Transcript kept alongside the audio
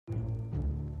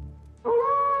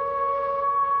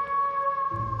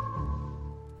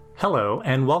Hello,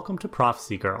 and welcome to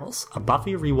Prophecy Girls, a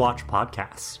Buffy rewatch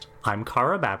podcast. I'm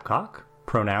Kara Babcock,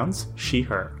 pronouns she,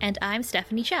 her. And I'm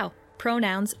Stephanie Chow,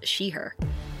 pronouns she, her.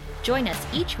 Join us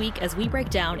each week as we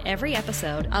break down every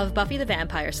episode of Buffy the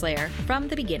Vampire Slayer from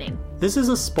the beginning. This is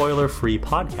a spoiler-free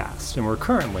podcast, and we're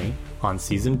currently on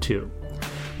Season 2.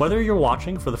 Whether you're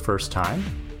watching for the first time,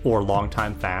 or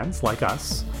longtime fans like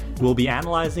us, we'll be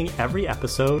analyzing every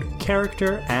episode,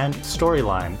 character, and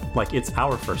storyline like it's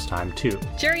our first time too.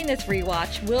 During this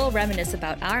rewatch, we'll reminisce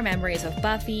about our memories of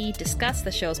Buffy, discuss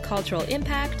the show's cultural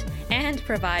impact, and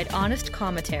provide honest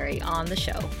commentary on the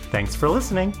show. Thanks for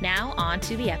listening. Now on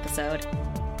to the episode.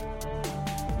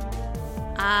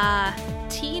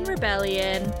 Teen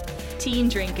rebellion, teen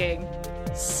drinking,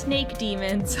 snake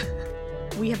demons.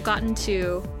 We have gotten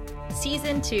to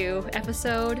Season 2,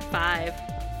 Episode 5,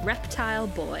 Reptile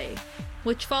Boy,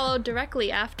 which followed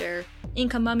directly after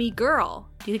Inca Mummy Girl.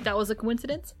 Do you think that was a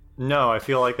coincidence? No, I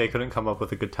feel like they couldn't come up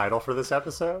with a good title for this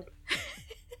episode.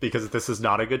 Because this is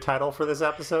not a good title for this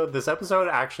episode. This episode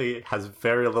actually has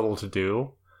very little to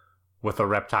do with a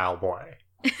reptile boy.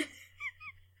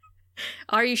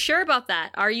 Are you sure about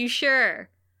that? Are you sure?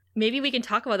 Maybe we can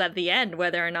talk about that at the end,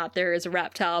 whether or not there is a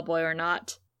reptile boy or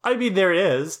not. I mean, there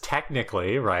is,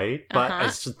 technically, right? But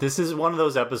it's just, this is one of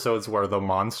those episodes where the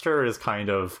monster is kind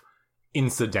of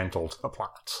incidental to the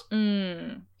plot.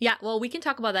 Yeah, well, we can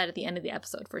talk about that at the end of the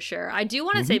episode for sure. I do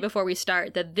want to say before we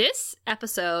start that this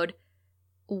episode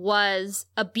was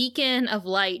a beacon of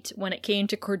light when it came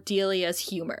to Cordelia's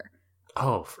humor.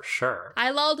 Oh, for sure.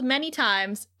 I lulled many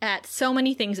times at so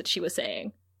many things that she was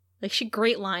saying. Like, she had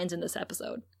great lines in this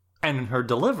episode. And her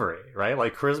delivery, right?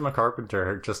 Like, Charisma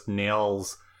Carpenter just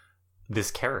nails this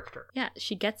character. Yeah,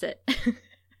 she gets it.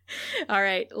 All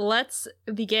right, let's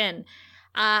begin.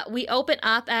 We open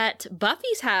up at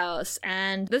Buffy's house,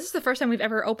 and this is the first time we've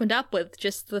ever opened up with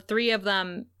just the three of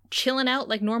them chilling out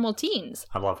like normal teens.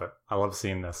 I love it. I love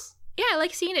seeing this. Yeah, I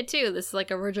like seeing it too. This like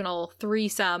original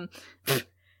threesome.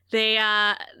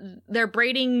 They're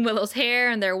braiding Willow's hair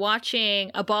and they're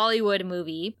watching a Bollywood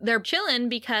movie. They're chilling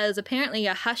because apparently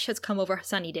a hush has come over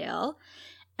Sunnydale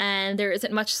and there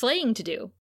isn't much slaying to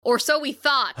do. Or so we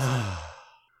thought.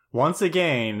 Once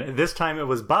again, this time it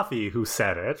was Buffy who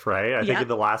said it, right? I think in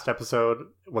the last episode,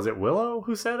 was it Willow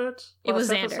who said it? It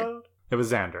was Xander. Episode? It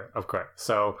was Xander, okay.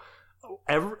 So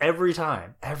every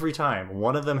time,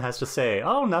 one of them has to say,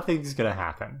 oh, nothing's going to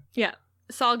happen. Yeah.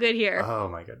 It's all good here. Oh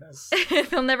my goodness.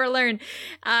 They'll never learn.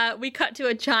 We cut to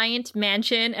a giant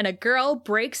mansion and a girl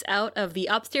breaks out of the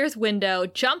upstairs window,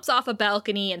 jumps off a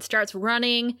balcony and starts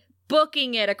running,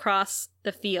 booking it across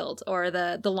the field or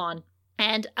the lawn.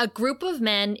 And a group of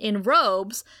men in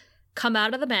robes come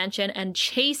out of the mansion and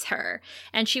chase her.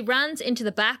 And she runs into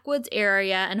the backwoods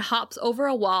area and hops over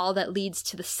a wall that leads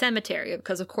to the cemetery,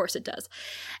 because of course it does.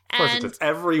 Of course it does.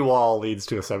 Every wall leads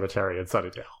to a cemetery in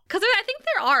Sunnydale. Because I think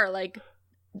there are like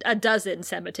a dozen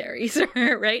cemeteries,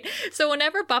 right? So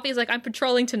whenever Buffy's like, I'm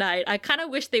patrolling tonight, I kind of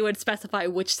wish they would specify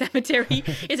which cemetery.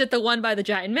 Is it the one by the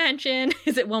giant mansion?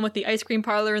 Is it one with the ice cream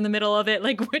parlor in the middle of it?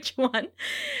 Like, which one?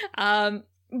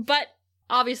 But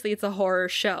obviously it's a horror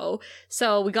show,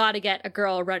 so we got to get a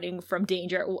girl running from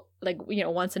danger, like, you know,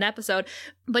 once an episode.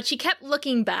 But she kept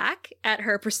looking back at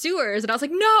her pursuers, and I was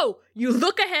like, no, you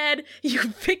look ahead, you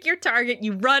pick your target,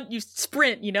 you run, you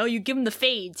sprint, you know, you give them the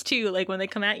fades too, like when they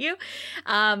come at you.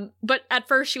 But at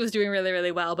first she was doing really,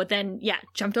 really well, but then, yeah,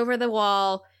 jumped over the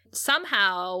wall.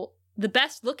 Somehow, the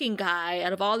best looking guy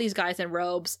out of all these guys in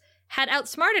robes had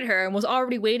outsmarted her and was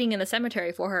already waiting in the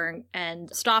cemetery for her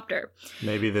and stopped her.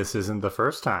 Maybe this isn't the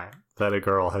first time that a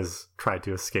girl has tried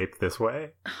to escape this way.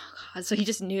 Oh, God. So he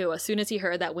just knew. As soon as he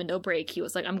heard that window break, he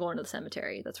was like, I'm going to the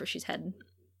cemetery. That's where she's heading.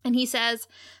 And he says,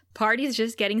 party's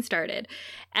just getting started.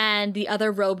 And the other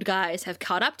robed guys have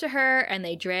caught up to her and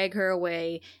they drag her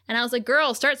away. And I was like,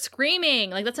 girl, start screaming.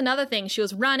 Like, that's another thing. She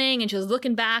was running and she was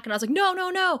looking back and I was like, no,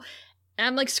 no, no. And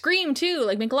I'm like, scream too.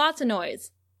 Like, make lots of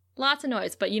noise. Lots of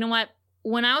noise. But you know what?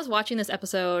 When I was watching this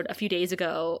episode a few days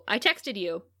ago, I texted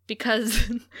you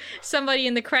because somebody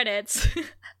in the credits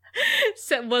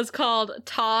was called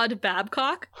Todd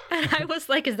Babcock. And I was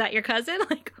like, is that your cousin?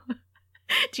 Like,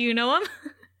 do you know him?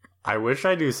 I wish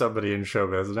I knew somebody in show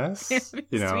business.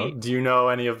 You know, sweet. Do you know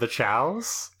any of the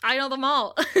Chows? I know them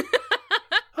all.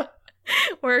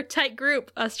 We're a tight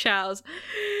group, us Chows.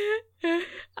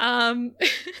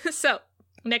 So,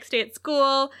 next day at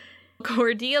school,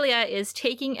 Cordelia is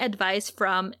taking advice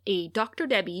from a Dr.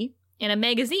 Debbie in a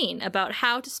magazine about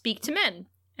how to speak to men.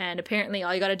 And apparently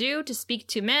all you gotta do to speak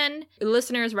to men,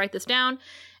 listeners, write this down,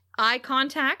 eye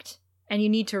contact, and you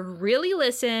need to really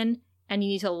listen, and you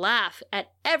need to laugh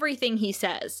at everything he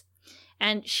says.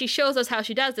 And she shows us how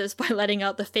she does this by letting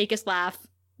out the fakest laugh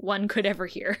one could ever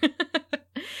hear.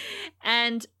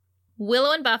 And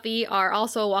Willow and Buffy are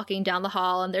also walking down the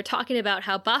hall, and they're talking about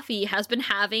how Buffy has been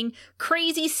having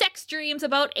crazy sex dreams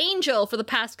about Angel for the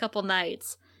past couple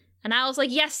nights. And I was like,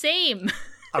 yes, same.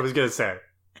 I was going to say,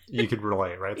 you could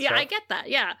relate, right? Yeah, Steph? I get that.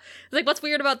 Yeah. Like, what's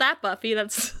weird about that, Buffy?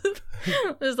 That's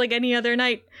it's like any other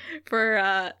night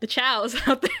for the chows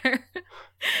out there.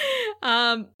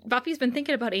 Buffy's been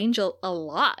thinking about Angel a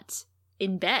lot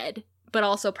in bed, but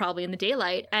also probably in the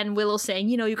daylight. And Willow's saying,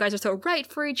 you guys are so right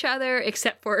for each other,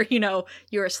 except for,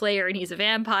 you're a Slayer and he's a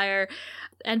vampire.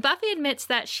 And Buffy admits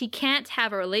that she can't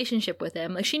have a relationship with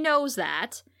him. Like, she knows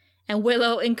that. And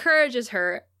Willow encourages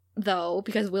her, though,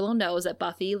 because Willow knows that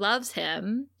Buffy loves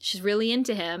him. She's really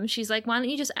into him. She's like, why don't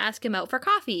you just ask him out for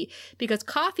coffee? Because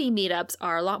coffee meetups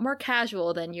are a lot more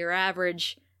casual than your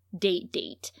average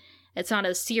date. It's not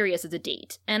as serious as a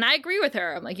date. And I agree with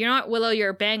her. I'm like, Willow,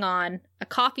 you're bang on. A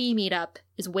coffee meetup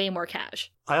is way more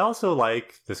cash. I also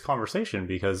like this conversation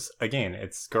because, again,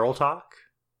 it's girl talk.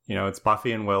 It's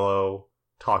Buffy and Willow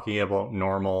talking about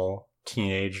normal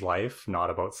teenage life, not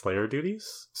about Slayer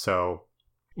duties. So,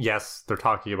 yes, they're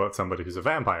talking about somebody who's a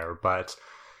vampire, but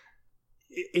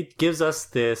it gives us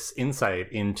this insight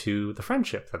into the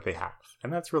friendship that they have.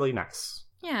 And that's really nice.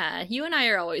 Yeah, you and I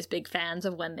are always big fans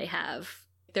of when they have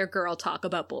their girl talk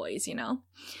about boys,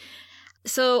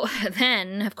 So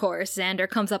then, of course, Xander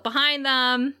comes up behind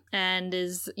them and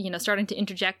is, starting to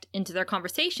interject into their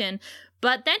conversation.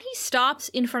 But then he stops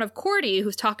in front of Cordy,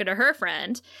 who's talking to her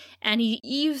friend, and he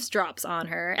eavesdrops on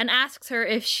her and asks her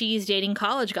if she's dating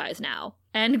college guys now.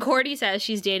 And Cordy says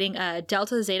she's dating a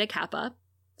Delta Zeta Kappa,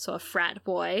 so a frat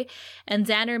boy. And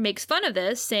Xander makes fun of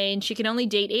this, saying she can only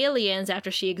date aliens after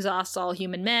she exhausts all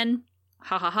human men.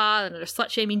 Ha ha ha, another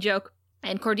slut-shaming joke.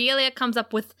 And Cordelia comes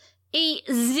up with a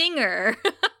zinger.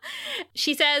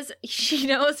 She says she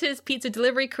knows his pizza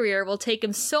delivery career will take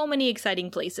him so many exciting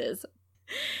places.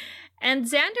 And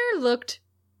Xander looked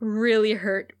really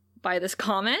hurt by this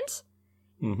comment.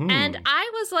 Mm-hmm. And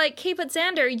I was like, okay, but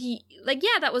Xander,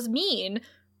 yeah, that was mean.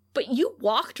 But you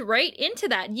walked right into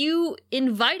that. You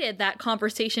invited that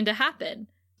conversation to happen.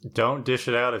 Don't dish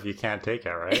it out if you can't take it,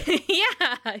 right?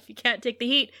 Yeah, if you can't take the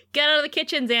heat, get out of the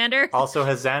kitchen, Xander. Also,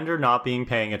 has Xander not been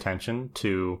paying attention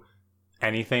to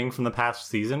anything from the past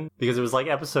season? Because it was like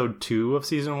episode 2 of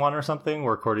season 1 or something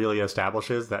where Cordelia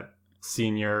establishes that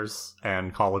seniors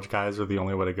and college guys are the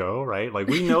only way to go, right? Like,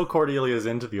 we know Cordelia's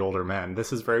into the older men.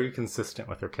 This is very consistent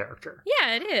with her character.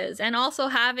 Yeah, it is. And also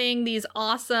having these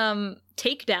awesome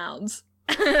takedowns,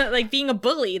 like being a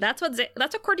bully. That's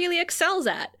what Cordelia excels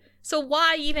at. So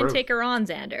why even take her on,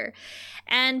 Xander?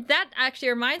 And that actually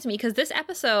reminds me, because this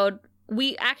episode,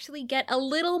 we actually get a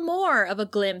little more of a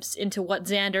glimpse into what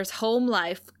Xander's home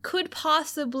life could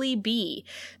possibly be.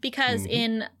 Because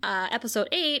in episode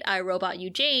 8, I, Robot You,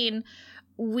 Jane,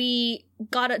 we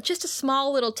got just a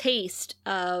small little taste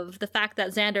of the fact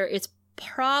that Xander is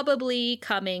probably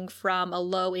coming from a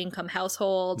low-income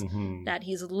household, that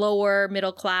he's lower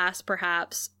middle class,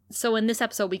 perhaps. So in this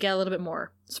episode, we get a little bit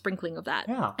more sprinkling of that,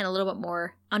 and a little bit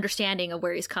more understanding of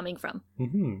where he's coming from.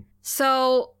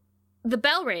 So the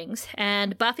bell rings,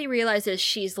 and Buffy realizes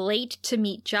she's late to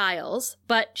meet Giles,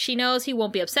 but she knows he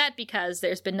won't be upset because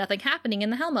there's been nothing happening in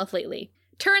the Hellmouth lately.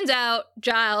 Turns out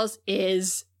Giles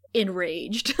is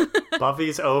enraged.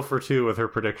 Buffy's 0 for 2 with her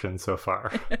predictions so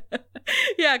far.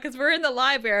 Yeah, because we're in the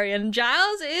library and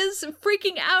Giles is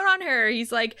freaking out on her.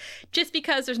 He's like, just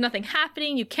because there's nothing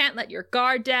happening, you can't let your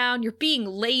guard down. You're being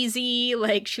lazy.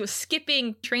 Like, she was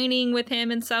skipping training with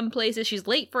him in some places. She's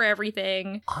late for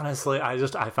everything. Honestly,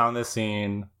 I found this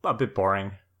scene a bit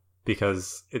boring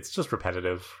because it's just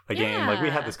repetitive. Again, like we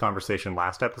had this conversation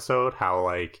last episode, how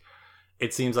like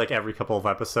it seems like every couple of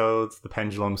episodes, the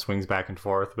pendulum swings back and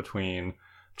forth between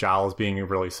Giles being a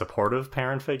really supportive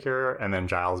parent figure and then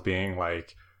Giles being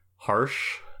like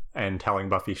harsh and telling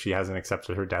Buffy she hasn't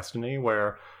accepted her destiny,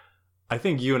 where I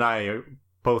think you and I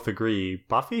both agree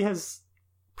Buffy has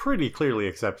pretty clearly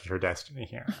accepted her destiny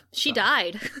here. She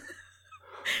died.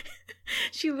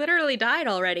 She literally died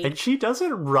already. And she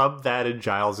doesn't rub that in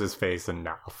Giles's face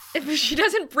enough. She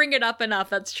doesn't bring it up enough,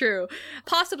 that's true.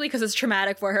 Possibly because it's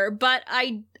traumatic for her, but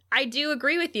I do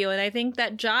agree with you, and I think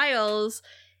that Giles,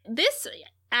 this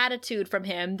attitude from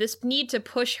him, this need to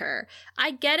push her,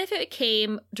 I get if it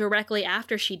came directly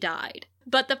after she died.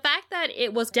 But the fact that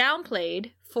it was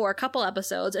downplayed for a couple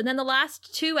episodes, and then the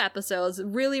last 2 episodes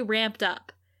really ramped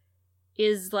up,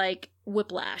 is like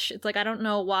whiplash. It's like, I don't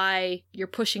know why you're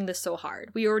pushing this so hard.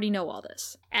 We already know all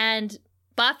this. And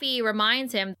Buffy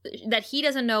reminds him that he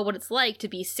doesn't know what it's like to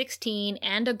be 16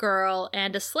 and a girl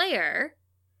and a Slayer.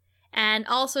 And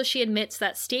also she admits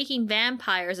that staking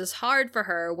vampires is hard for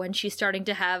her when she's starting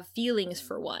to have feelings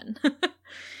for one.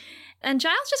 And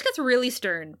Giles just gets really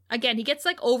stern. Again, he gets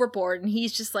like overboard and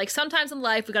he's just like, sometimes in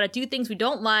life we gotta do things we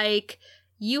don't like.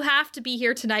 You have to be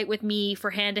here tonight with me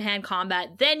for hand-to-hand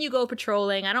combat. Then you go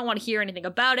patrolling. I don't want to hear anything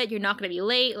about it. You're not going to be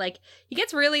late. Like, he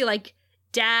gets really, like,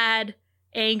 dad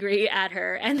angry at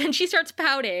her. And then she starts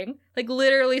pouting. Like,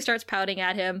 literally starts pouting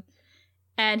at him.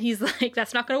 And he's like,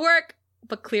 that's not going to work.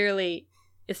 But clearly,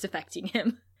 it's affecting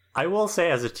him. I will say,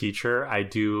 as a teacher, I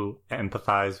do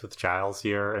empathize with Giles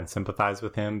here and sympathize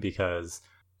with him because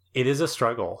it is a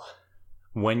struggle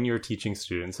when you're teaching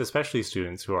students, especially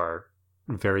students who are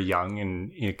very young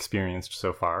and inexperienced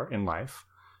so far in life,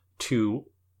 to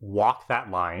walk that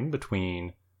line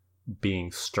between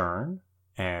being stern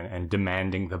and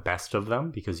demanding the best of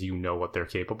them because you know what they're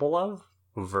capable of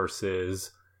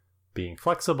versus being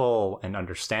flexible and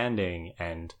understanding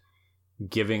and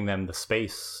giving them the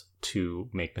space to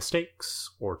make mistakes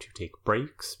or to take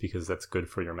breaks because that's good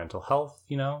for your mental health,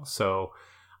 you know? So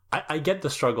I get the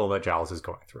struggle that Giles is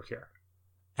going through here.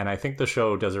 And I think the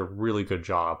show does a really good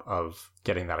job of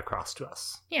getting that across to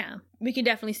us. Yeah, we can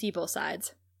definitely see both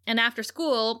sides. And after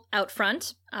school, out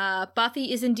front,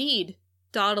 Buffy is indeed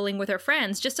dawdling with her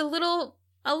friends. Just a little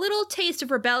taste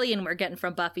of rebellion we're getting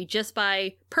from Buffy just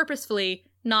by purposefully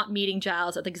not meeting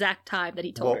Giles at the exact time that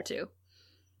he told her to.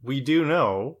 We do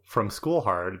know from School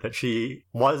Hard that she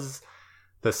was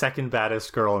the second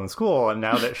baddest girl in school, and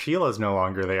now that Sheila's no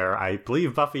longer there, I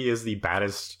believe Buffy is the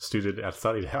baddest student at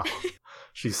Sunnydale.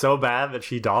 She's so bad that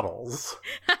she dawdles.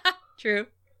 True.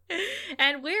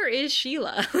 And where is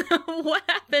Sheila? What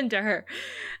happened to her?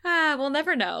 We'll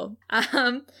never know.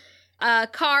 A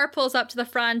car pulls up to the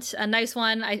front, a nice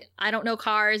one. I don't know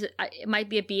cars. It might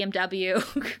be a BMW.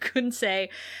 Couldn't say.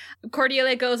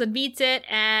 Cordelia goes and meets it,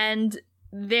 and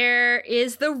there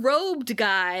is the robed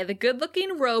guy, the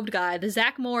good-looking robed guy, the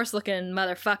Zach Morris-looking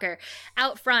motherfucker,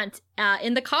 out front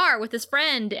in the car with his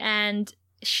friend, and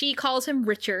she calls him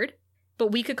Richard.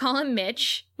 But we could call him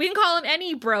Mitch. We can call him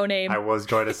any bro name. I was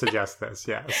going to suggest this,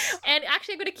 yes. And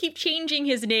actually, I'm going to keep changing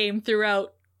his name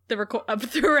throughout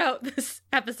throughout this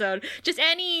episode. Just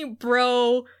any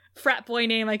bro frat boy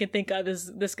name I can think of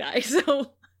is this guy.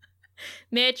 So,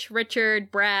 Mitch, Richard,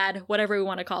 Brad, whatever we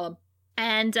want to call him.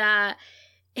 And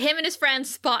him and his friends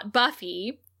spot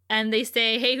Buffy, and they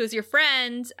say, "Hey, who's your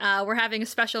friend? We're having a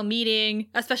special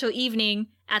evening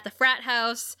at the frat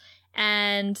house,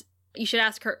 and you should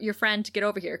ask your friend to get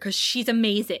over here because she's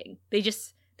amazing."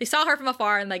 They saw her from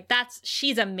afar and like,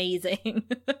 she's amazing.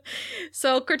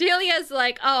 So Cordelia's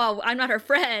like, "Oh, I'm not her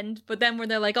friend." But then when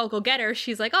they're like, "Oh, go get her,"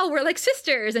 she's like, "Oh, we're like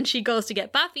sisters." And she goes to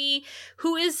get Buffy,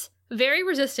 who is very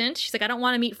resistant. She's like, "I don't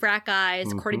want to meet frat guys."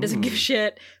 Mm-hmm. Cordy doesn't give a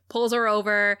shit, pulls her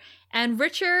over. And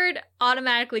Richard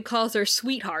automatically calls her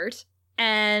sweetheart.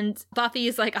 And Buffy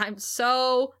is like, "I'm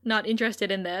so not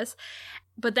interested in this."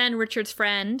 But then Richard's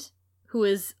friend, who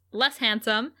is less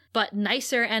handsome, but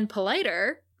nicer and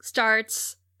politer,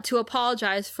 starts to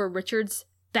apologize for Richard's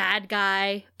bad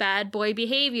boy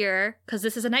behavior, because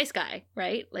this is a nice guy,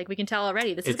 right? Like, we can tell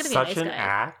already, this is going to be a nice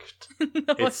guy.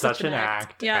 It's such an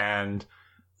act. Yeah. And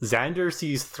Xander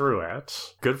sees through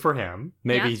it. Good for him.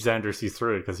 Maybe Xander sees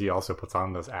through it because he also puts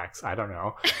on those acts. I don't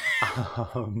know.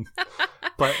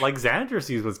 But, like, Xander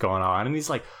sees what's going on, and he's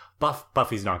like,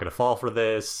 Buffy's not going to fall for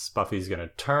this. Buffy's going to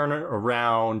turn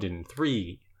around in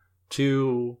 3,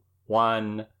 2,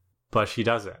 1. But she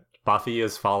doesn't. Buffy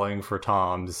is falling for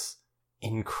Tom's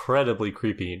incredibly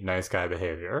creepy nice guy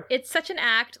behavior. It's such an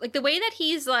act. Like, the way that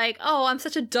he's like, "Oh, I'm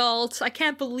such an adult. I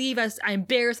can't believe I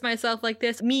embarrass myself like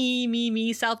this.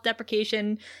 Me,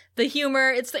 self-deprecation." The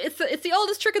humor. It's the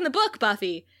oldest trick in the book,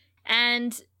 Buffy.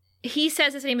 And he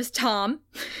says his name is Tom.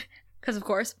 Because, of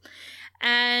course.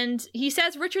 And he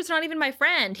says, "Richard's not even my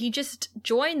friend. He just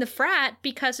joined the frat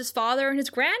because his father and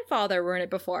his grandfather were in it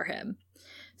before him."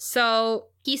 So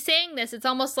he's saying this, it's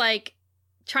almost like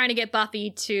trying to get Buffy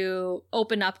to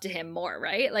open up to him more,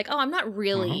 right? Like, "Oh, I'm not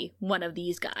really one of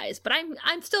these guys, but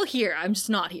I'm still here. I'm just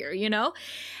not here, you know?"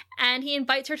 And he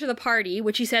invites her to the party,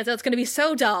 which he says, "Oh, it's going to be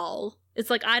so dull.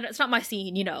 It's like, it's not my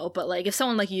scene, you know, but like if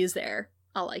someone like you is there,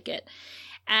 I'll like it."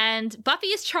 And Buffy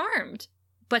is charmed,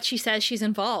 but she says she's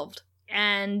involved.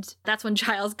 And that's when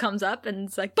Giles comes up and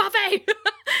is like, "Buffy!"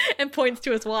 and points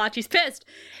to his watch. He's pissed.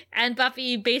 And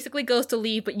Buffy basically goes to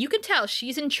leave, but you can tell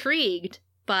she's intrigued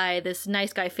by this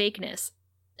nice guy fakeness.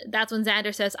 That's when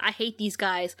Xander says, "I hate these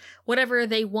guys. Whatever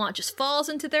they want just falls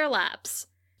into their laps."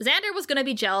 Xander was going to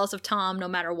be jealous of Tom no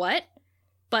matter what,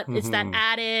 but it's that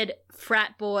added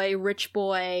frat boy, rich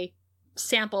boy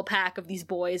sample pack of these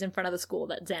boys in front of the school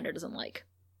that Xander doesn't like.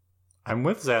 I'm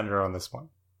with Xander on this one.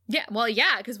 Yeah, well,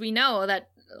 yeah, because we know that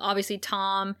obviously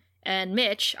Tom and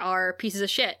Mitch are pieces of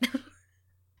shit.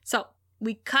 So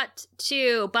we cut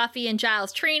to Buffy and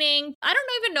Giles training. I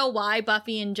don't even know why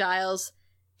Buffy and Giles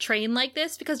train like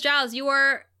this, because Giles, you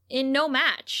are in no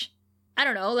match. I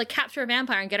don't know, like capture a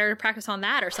vampire and get her to practice on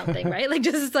that or something, right? Like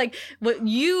just like what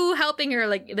you helping her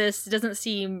like this doesn't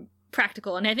seem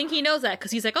practical. And I think he knows that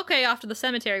because he's like, okay, off to the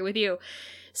cemetery with you.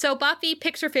 So Buffy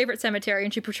picks her favorite cemetery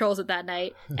and she patrols it that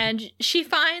night. And she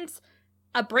finds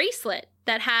a bracelet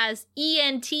that has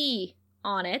ENT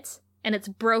on it and it's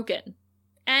broken.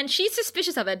 And she's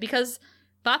suspicious of it because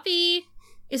Buffy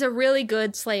is a really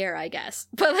good slayer, I guess.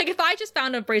 But like if I just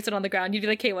found a bracelet on the ground, you'd be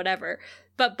like, okay, whatever.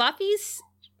 But Buffy's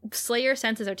slayer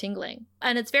senses are tingling.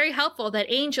 And it's very helpful that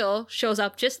Angel shows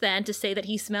up just then to say that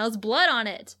he smells blood on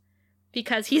it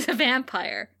because he's a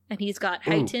vampire and he's got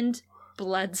heightened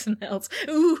blood smells.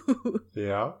 Ooh.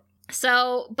 Yeah.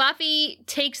 So Buffy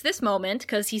takes this moment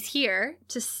because he's here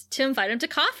to invite him to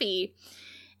coffee.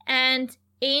 And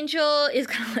Angel is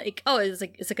kind of like, oh, it's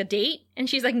like a date? And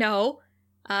she's like, no,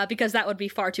 because that would be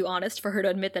far too honest for her to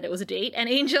admit that it was a date. And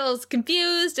Angel's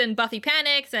confused and Buffy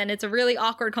panics and it's a really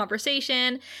awkward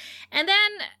conversation. And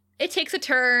then it takes a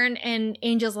turn and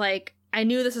Angel's like, I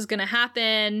knew this was going to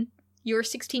happen. You're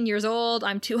 16 years old.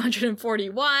 I'm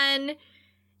 241.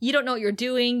 You don't know what you're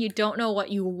doing. You don't know what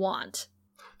you want.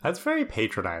 That's very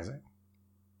patronizing.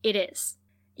 It is.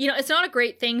 You know, it's not a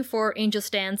great thing for Angel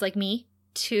stans like me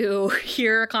to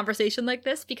hear a conversation like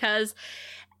this because,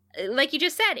 like you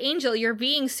just said, Angel, you're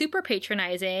being super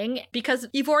patronizing because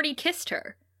you've already kissed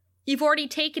her. You've already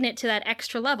taken it to that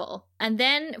extra level. And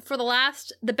then for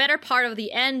the better part of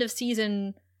the end of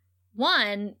season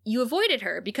 1, you avoided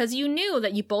her because you knew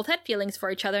that you both had feelings for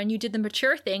each other and you did the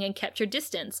mature thing and kept your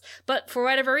distance. But for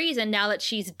whatever reason, now that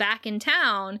she's back in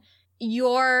town,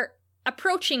 you're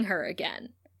approaching her again.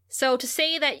 So to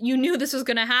say that you knew this was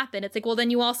going to happen, it's like, well, then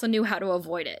you also knew how to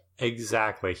avoid it.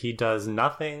 Exactly. He does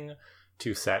nothing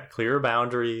to set clear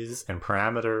boundaries and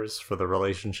parameters for the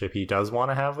relationship he does want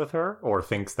to have with her or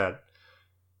thinks that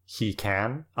he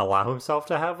can allow himself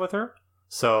to have with her.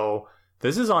 So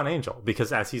this is on Angel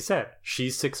because, as he said,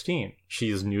 she's 16.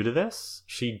 She's new to this.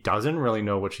 She doesn't really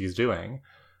know what she's doing.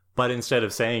 But instead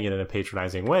of saying it in a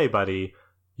patronizing way, buddy,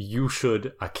 you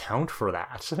should account for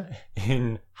that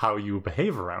in how you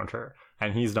behave around her.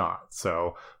 And he's not.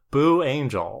 So, boo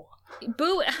Angel.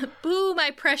 Boo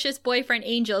my precious boyfriend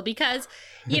Angel, because,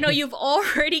 you know, you've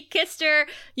already kissed her.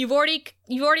 You've already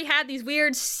had these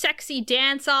weird, sexy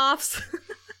dance-offs.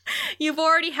 You've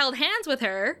already held hands with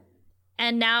her.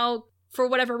 And now, for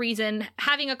whatever reason,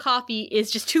 having a coffee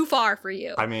is just too far for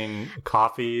you. I mean,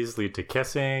 coffees lead to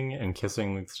kissing, and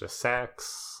kissing leads to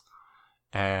sex.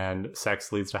 And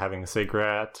sex leads to having a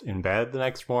cigarette in bed the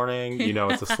next morning. You know,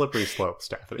 it's a slippery slope,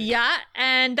 Stephanie. Yeah,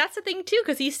 and that's the thing too,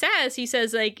 because he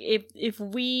says like if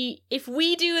we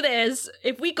do this,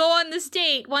 if we go on this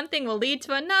date, one thing will lead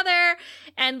to another.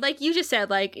 And like you just said,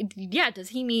 like, yeah, does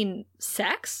he mean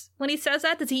sex when he says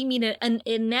that? Does he mean an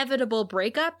inevitable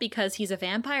breakup because he's a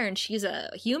vampire and she's a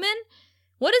human?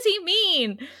 What does he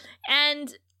mean?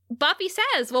 And Buffy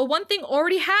says, well, one thing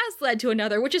already has led to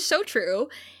another, which is so true.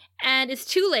 And it's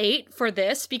too late for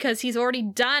this because he's already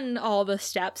done all the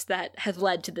steps that have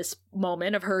led to this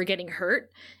moment of her getting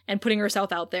hurt and putting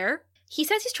herself out there. He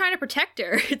says he's trying to protect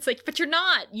her. It's like, but you're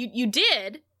not. You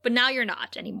did, but now you're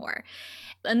not anymore.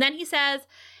 And then he says,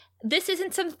 this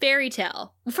isn't some fairy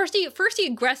tale. First he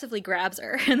aggressively grabs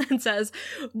her and then says,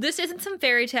 this isn't some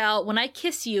fairy tale. When I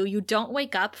kiss you, you don't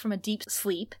wake up from a deep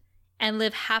sleep and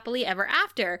live happily ever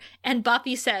after. And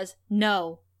Buffy says,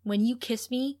 no. When you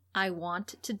kiss me, I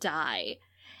want to die.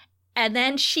 And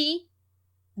then she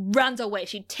runs away.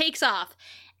 She takes off.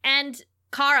 And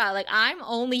Kara, like, I'm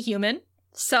only human.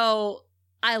 So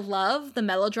I love the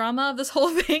melodrama of this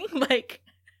whole thing. Like,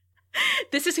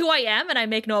 this is who I am and I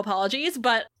make no apologies.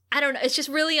 But I don't know. It's just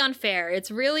really unfair.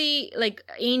 It's really, like,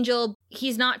 Angel,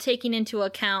 he's not taking into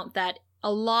account that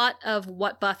a lot of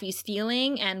what Buffy's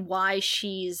feeling and why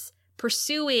she's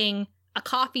pursuing a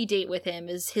coffee date with him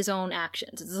is his own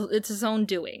actions. It's his own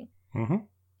doing. Mm-hmm.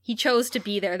 He chose to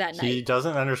be there that night. He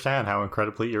doesn't understand how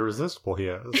incredibly irresistible he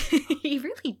is. He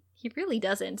really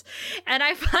doesn't. And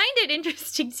I find it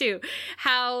interesting, too,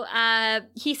 how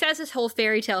he says this whole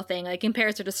fairy tale thing, like,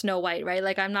 compares her to Snow White, right?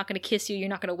 Like, I'm not going to kiss you, you're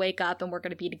not going to wake up, and we're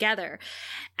going to be together.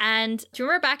 And do you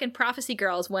remember back in Prophecy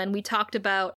Girls when we talked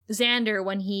about Xander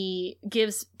when he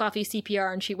gives Buffy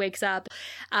CPR and she wakes up?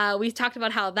 We talked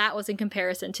about how that was in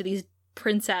comparison to these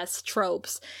princess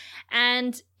tropes.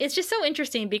 And it's just so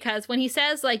interesting because when he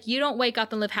says, like, you don't wake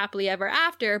up and live happily ever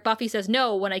after, Buffy says,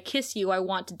 no, when I kiss you, I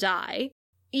want to die.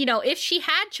 you know, if she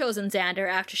had chosen Xander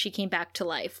after she came back to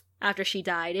life, after she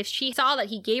died, if she saw that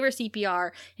he gave her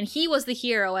CPR and he was the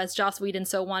hero as Joss Whedon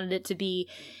so wanted it to be,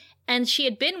 and she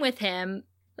had been with him,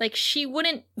 like, she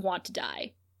wouldn't want to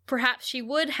die. Perhaps she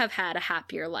would have had a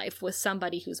happier life with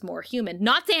somebody who's more human.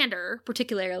 Not Xander,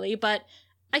 particularly, but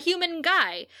a human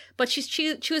guy. But she's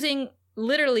choosing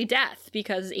literally death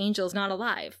because Angel's not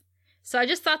alive. So I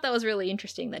just thought that was really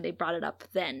interesting that they brought it up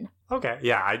then. Okay,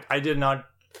 yeah, I did not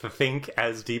think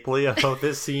as deeply about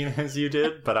this scene as you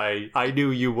did, but I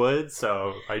knew you would,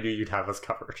 so I knew you'd have us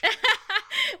covered.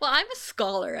 Well, I'm a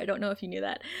scholar. I don't know if you knew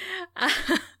that.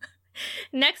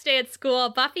 Next day at school,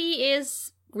 Buffy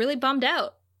is really bummed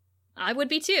out. I would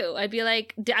be too. I'd be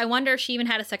like, I wonder if she even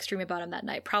had a sex dream about him that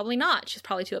night. Probably not. She's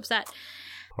probably too upset.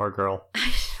 Poor girl.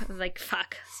 I was like,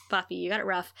 fuck, Buffy, you got it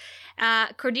rough.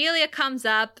 Cordelia comes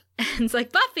up and is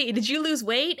like, Buffy, did you lose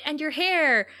weight? And your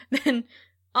hair? Then,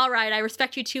 all right, I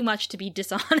respect you too much to be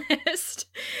dishonest.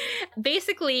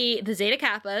 Basically, the Zeta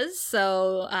Kappas,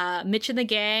 so Mitch and the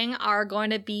gang, are going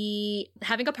to be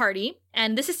having a party.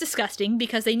 And this is disgusting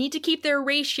because they need to keep their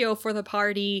ratio for the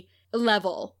party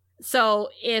level. So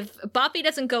if Buffy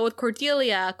doesn't go with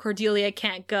Cordelia, Cordelia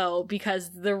can't go because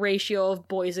the ratio of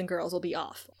boys and girls will be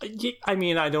off. I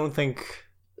mean, I think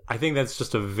that's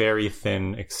just a very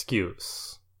thin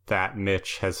excuse that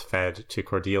Mitch has fed to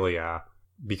Cordelia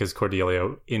because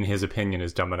Cordelia, in his opinion,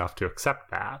 is dumb enough to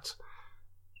accept that.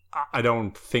 I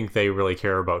don't think they really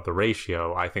care about the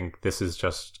ratio. I think this is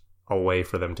just a way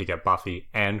for them to get Buffy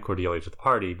and Cordelia to the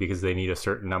party because they need a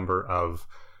certain number of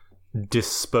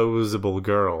disposable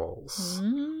girls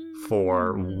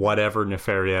for whatever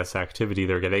nefarious activity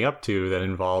they're getting up to that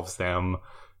involves them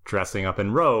dressing up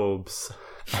in robes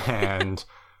and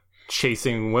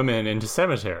chasing women into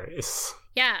cemeteries.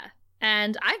 Yeah,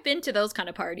 and I've been to those kind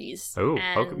of parties. Oh,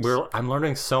 okay. I'm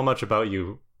learning so much about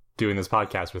you doing this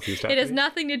podcast with you, Stephanie. It has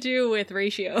nothing to do with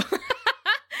ratio.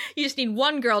 You just need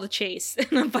one girl to chase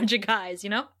and a bunch of guys, you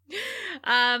know?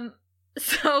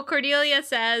 So Cordelia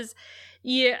says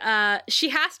she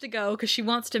has to go because she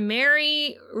wants to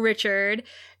marry Richard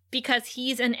because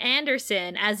he's an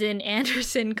Anderson, as in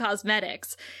Anderson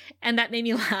Cosmetics. And that made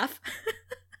me laugh.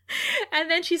 And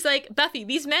then she's like, Buffy,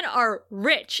 these men are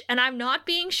rich, and I'm not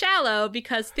being shallow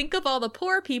because think of all the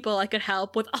poor people I could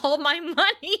help with all my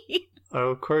money.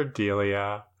 Oh,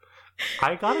 Cordelia.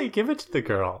 I gotta give it to the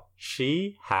girl.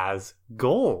 She has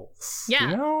goals.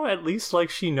 Yeah. You know, at least like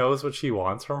she knows what she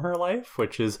wants from her life,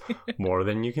 which is more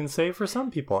than you can say for some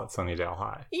people at Sunnydale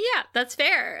High. Yeah, that's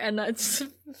fair. And that's a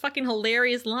fucking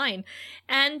hilarious line.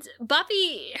 And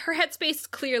Buffy, her headspace is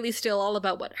clearly still all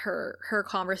about what her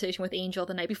conversation with Angel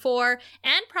the night before,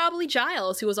 and probably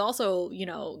Giles, who was also, you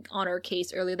know, on her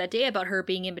case earlier that day about her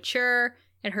being immature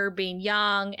and her being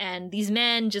young, and these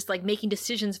men just like making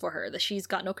decisions for her that she's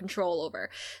got no control over.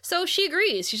 So she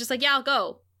agrees. She's just like, yeah, I'll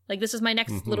go. Like, this is my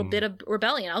next little bit of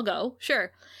rebellion. I'll go.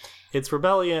 Sure. It's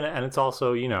rebellion, and it's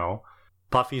also, you know,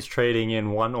 Buffy's trading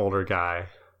in one older guy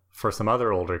for some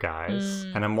other older guys.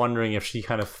 And I'm wondering if she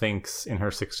kind of thinks in her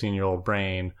 16-year-old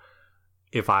brain,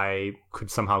 if I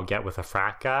could somehow get with a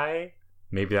frat guy,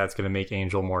 maybe that's going to make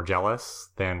Angel more jealous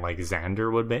than, like,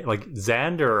 Xander would make. Like,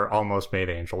 Xander almost made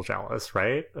Angel jealous,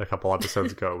 right? A couple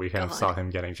episodes ago, we kind of saw him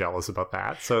getting jealous about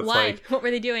that. So it's Why? like... What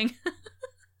were they doing?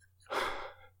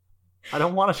 I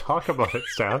don't want to talk about it,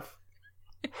 Steph.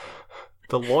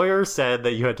 The lawyer said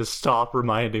that you had to stop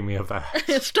reminding me of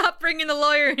that. Stop bringing the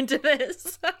lawyer into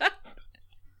this.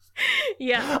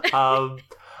 Yeah.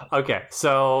 Okay,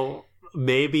 so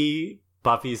maybe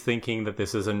Buffy's thinking that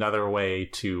this is another way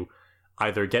to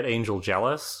either get Angel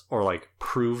jealous or, like,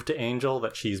 prove to Angel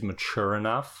that she's mature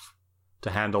enough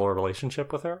to handle a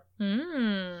relationship with her.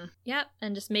 Yep,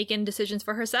 and just making decisions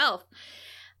for herself.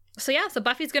 So yeah, so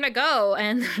Buffy's gonna go,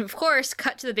 and of course,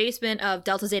 cut to the basement of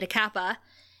Delta Zeta Kappa,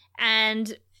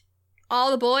 and all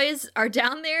the boys are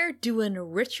down there doing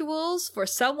rituals for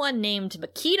someone named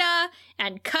Makita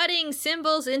and cutting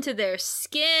symbols into their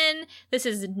skin. This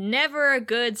is never a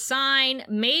good sign.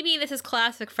 Maybe this is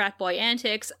classic frat boy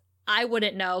antics. I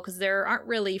wouldn't know, because there aren't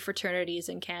really fraternities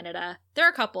in Canada. There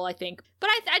are a couple, I think. But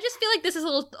I just feel like this is a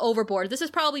little overboard. This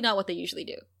is probably not what they usually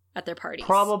do at their parties.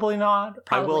 Probably not.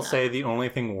 Probably I will not. say the only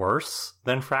thing worse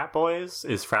than frat boys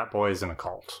is frat boys in a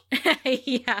cult.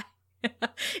 Yeah.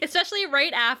 Especially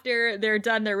right after they're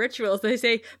done their rituals. They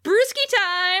say, brewski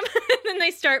time! And then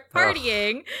they start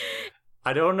partying. Ugh.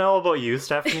 I don't know about you,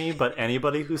 Stephanie, but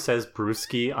anybody who says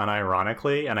brewski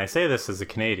unironically, and I say this as a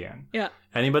Canadian, Yeah.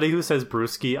 anybody who says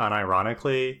brewski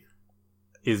unironically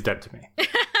is dead to me.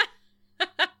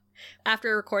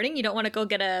 After recording, you don't want to go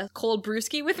get a cold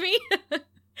brewski with me?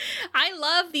 I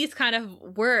love these kind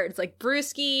of words, like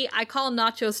brewski. I call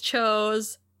nachos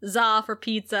chos, za for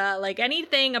pizza, like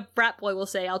anything a frat boy will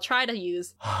say, I'll try to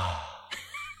use.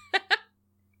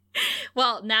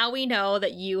 Well, now we know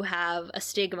that you have a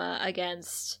stigma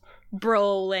against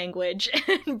bro language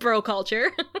and bro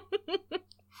culture.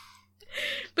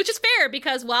 Which is fair,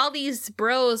 because while these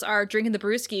bros are drinking the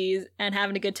brewskis and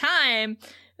having a good time,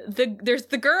 there's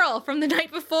the girl from the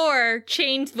night before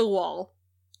chained to the wall.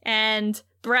 And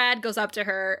Brad goes up to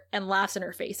her and laughs in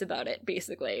her face about it,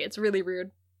 basically. It's really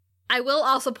rude. I will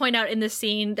also point out in this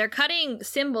scene, they're cutting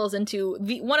symbols into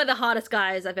one of the hottest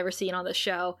guys I've ever seen on this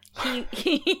show.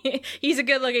 He's a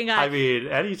good-looking guy. I mean,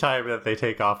 anytime that they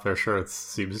take off their shirts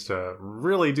seems to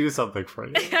really do something for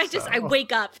you. I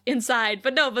wake up inside.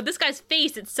 But this guy's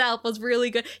face itself was really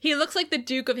good. He looks like the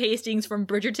Duke of Hastings from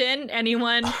Bridgerton.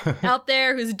 Anyone out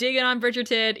there who's digging on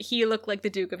Bridgerton, he looked like the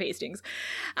Duke of Hastings.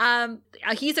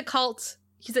 He's a cult.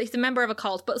 He's a member of a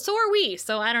cult, but so are we.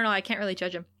 So I don't know. I can't really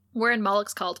judge him. We're in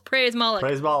Moloch's cult. Praise Moloch.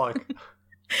 Praise Moloch.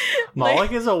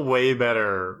 Moloch is a way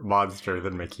better monster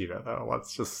than Makita, though.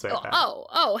 Let's just say that.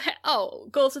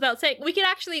 Goes without saying. We can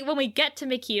actually, when we get to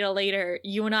Makita later,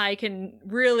 you and I can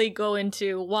really go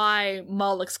into why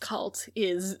Moloch's cult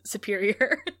is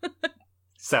superior.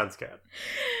 Sounds good.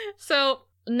 So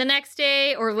the next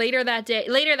day, or later that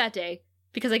day,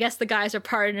 because I guess the guys are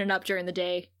partying up during the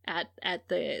day at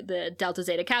the Delta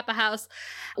Zeta Kappa house.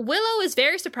 Willow is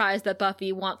very surprised that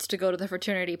Buffy wants to go to the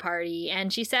fraternity party,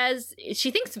 and she says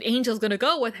she thinks Angel's going to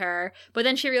go with her, but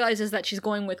then she realizes that she's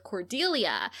going with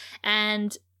Cordelia,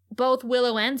 and both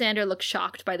Willow and Xander look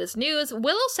shocked by this news.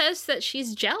 Willow says that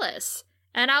she's jealous,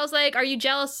 and I was like, are you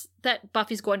jealous that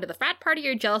Buffy's going to the frat party,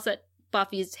 or jealous that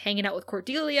Buffy's hanging out with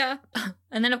Cordelia?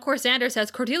 And then, of course, Xander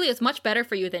says, Cordelia's much better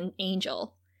for you than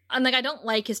Angel. And I don't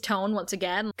like his tone once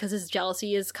again, because his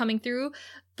jealousy is coming through,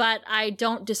 but I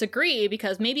don't disagree,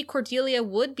 because maybe Cordelia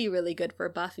would be really good for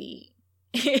Buffy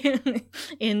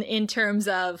in terms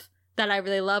of that I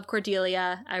really love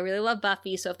Cordelia, I really love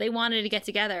Buffy, so if they wanted to get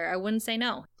together, I wouldn't say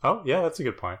no. Oh, yeah, that's a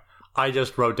good point. I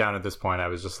just wrote down at this point, I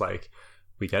was just like,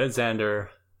 we get it, Xander,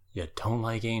 you don't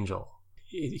like Angel.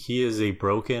 He is a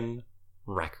broken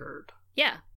record.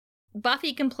 Yeah.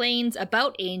 Buffy complains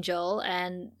about Angel,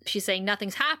 and she's saying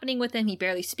nothing's happening with him. He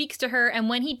barely speaks to her, and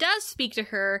when he does speak to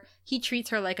her, he treats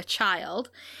her like a child.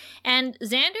 And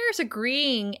Xander's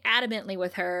agreeing adamantly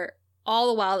with her all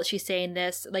the while that she's saying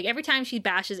this. Like, every time she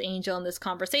bashes Angel in this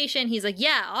conversation, he's like,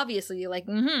 yeah, obviously, like,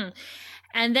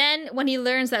 And then when he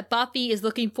learns that Buffy is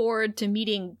looking forward to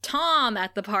meeting Tom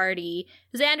at the party,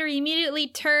 Xander immediately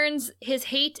turns his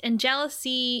hate and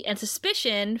jealousy and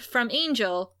suspicion from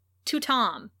Angel to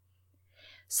Tom.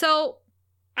 So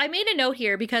I made a note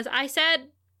here because I said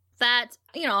that,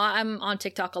 I'm on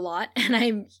TikTok a lot, and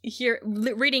I'm here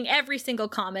reading every single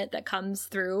comment that comes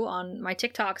through on my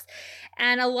TikToks.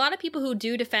 And a lot of people who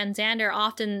do defend Xander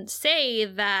often say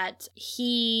that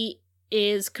he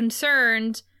is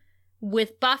concerned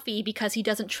with Buffy because he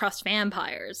doesn't trust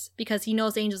vampires, because he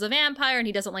knows Angel's a vampire and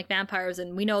he doesn't like vampires,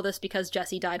 and we know this because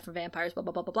Jesse died from vampires, blah,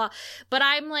 blah, blah, blah, blah. But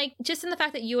I'm like, just in the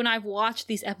fact that you and I have watched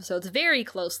these episodes very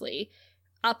closely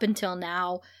up until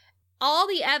now, all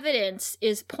the evidence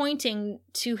is pointing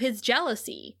to his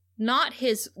jealousy, not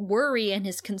his worry and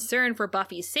his concern for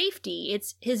Buffy's safety.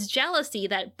 It's his jealousy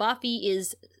that Buffy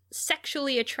is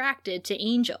sexually attracted to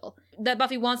Angel, that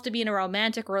Buffy wants to be in a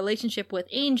romantic relationship with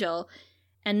Angel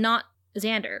and not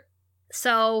Xander.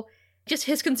 So just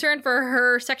his concern for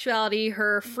her sexuality,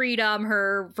 her freedom,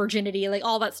 her virginity, like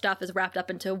all that stuff is wrapped up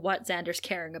into what Xander's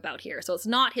caring about here. So it's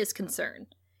not his concern.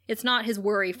 It's not his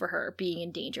worry for her being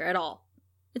in danger at all.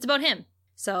 It's about him.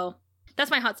 So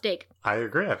that's my hot take. I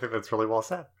agree. I think that's really well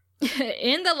said.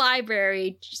 In the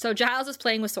library, so Giles is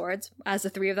playing with swords. As the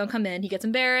three of them come in, he gets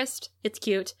embarrassed. It's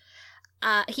cute.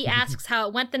 He asks how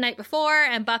it went the night before,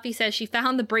 and Buffy says she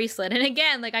found the bracelet. And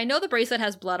again, I know the bracelet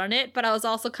has blood on it, but I was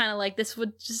also kind of like, this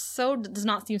would just does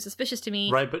not seem suspicious to me.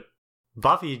 Right, but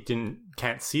Buffy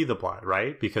can't see the blood,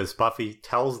 right? Because Buffy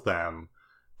tells them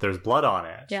there's blood on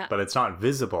it, but it's not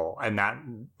visible, and that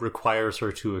requires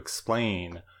her to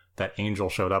explain that Angel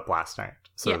showed up last night.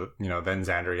 So, then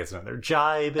Xander gets another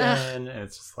jibe in, and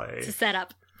it's just like... It's a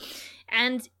setup.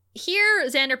 And here,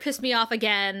 Xander pissed me off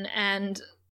again, and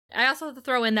I also have to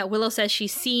throw in that Willow says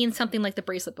she's seen something like the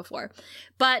bracelet before.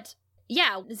 But,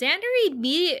 yeah, Xander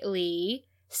immediately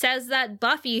says that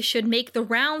Buffy should make the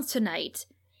rounds tonight,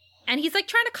 and he's,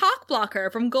 trying to cock-block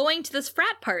her from going to this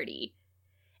frat party.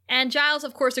 And Giles,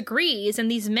 of course, agrees,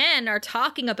 and these men are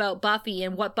talking about Buffy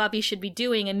and what Buffy should be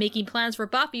doing and making plans for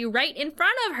Buffy right in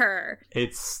front of her.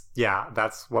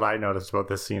 That's what I noticed about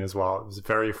this scene as well. It was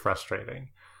very frustrating.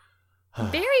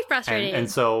 Very frustrating. And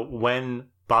so when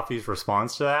Buffy's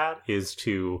response to that is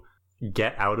to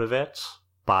get out of it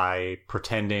by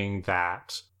pretending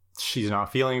that she's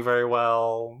not feeling very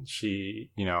well, she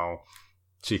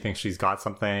thinks she's got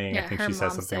something. Yeah, I think her she says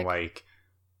mom's something sick. like,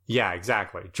 yeah,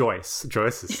 exactly. Joyce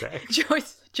is sick.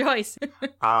 Joyce.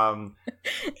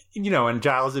 And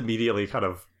Giles immediately kind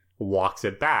of walks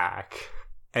it back.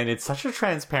 And it's such a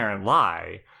transparent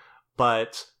lie,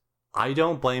 but I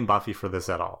don't blame Buffy for this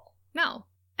at all. No.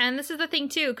 And this is the thing,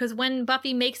 too, because when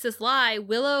Buffy makes this lie,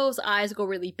 Willow's eyes go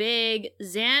really big.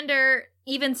 Xander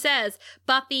even says,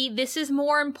 Buffy, this is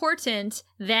more important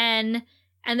than...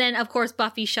 And then, of course,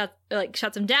 Buffy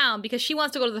shuts him down because she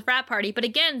wants to go to the frat party. But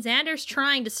again, Xander's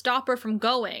trying to stop her from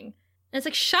going. And it's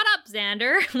like, shut up,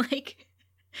 Xander.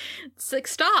 It's like,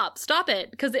 stop it.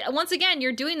 Because once again,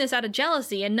 you're doing this out of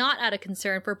jealousy and not out of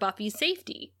concern for Buffy's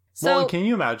safety. So, well, can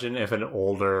you imagine if an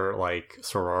older,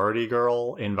 sorority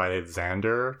girl invited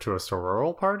Xander to a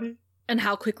sororal party? And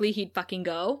how quickly he'd fucking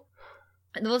go?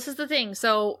 And this is the thing.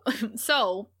 So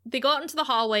they go out into the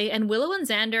hallway, and Willow and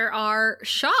Xander are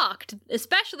shocked,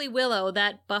 especially Willow,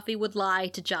 that Buffy would lie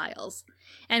to Giles.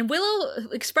 And Willow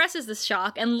expresses this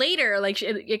shock, and later,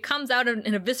 it comes out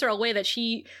in a visceral way that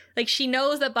she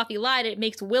knows that Buffy lied. It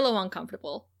makes Willow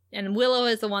uncomfortable. And Willow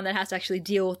is the one that has to actually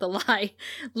deal with the lie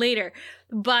later.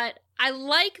 But I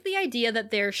like the idea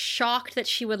that they're shocked that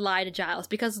she would lie to Giles,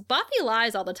 because Buffy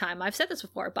lies all the time. I've said this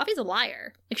before. Buffy's a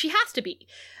liar. She has to be.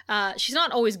 She's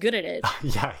not always good at it.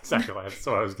 Yeah, exactly. That's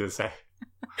what I was going to say.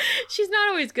 She's not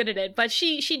always good at it, but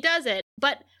she does it.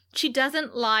 But she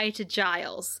doesn't lie to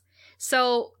Giles.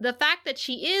 So the fact that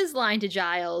she is lying to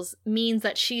Giles means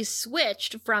that she's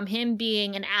switched from him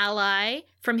being an ally,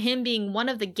 from him being one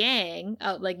of the gang,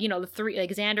 the three,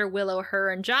 Xander, Willow,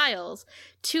 her, and Giles,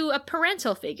 to a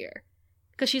parental figure.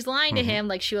 Because she's lying to him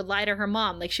like she would lie to her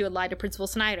mom, like she would lie to Principal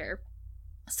Snyder.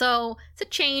 So it's a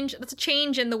change. That's a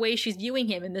change in the way she's viewing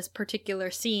him in this particular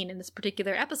scene, in this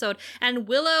particular episode. And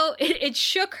Willow, it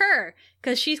shook her,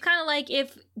 because she's kind of like,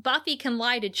 if Buffy can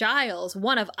lie to Giles,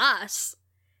 one of us,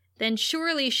 then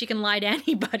surely she can lie to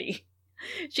anybody.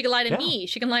 She can lie to me.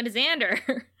 She can lie to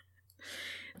Xander.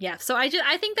 Yeah, so I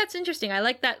think that's interesting. I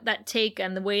like that take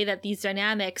and the way that these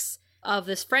dynamics of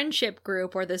this friendship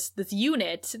group, or this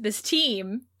unit, this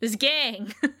team, this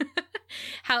gang,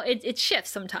 how it shifts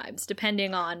sometimes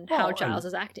depending on how Giles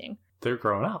is acting. They're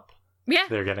grown up. Yeah.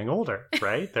 They're getting older,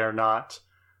 right? They're not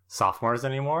sophomores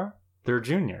anymore. They're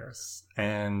juniors.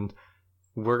 And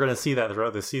we're going to see that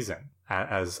throughout the season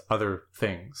as other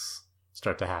things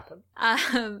start to happen.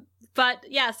 But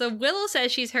yeah, so Willow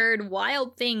says she's heard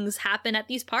wild things happen at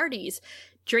these parties.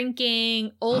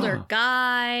 Drinking, older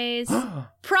guys,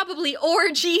 probably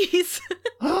orgies.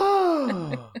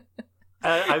 I'm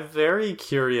very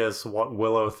curious what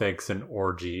Willow thinks an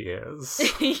orgy is.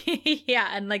 Yeah,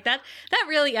 and that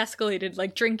really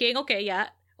escalated. Drinking, okay, yeah.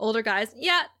 Older guys,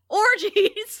 yeah.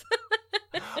 Orgies!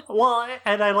 Well,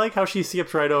 and I like how she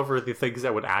skips right over the things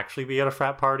that would actually be at a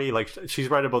frat party. She's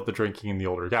right about the drinking and the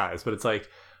older guys, but it's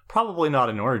probably not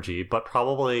an orgy, but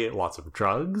probably lots of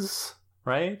drugs,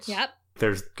 right? Yep.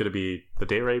 There's going to be the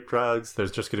date rape drugs.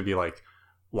 There's just going to be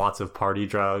lots of party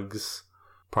drugs.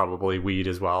 Probably weed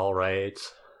as well, right?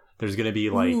 There's going to be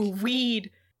Ooh,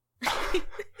 weed.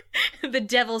 The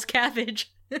devil's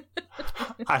cabbage.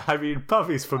 I mean,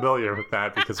 Buffy's familiar with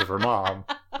that because of her mom.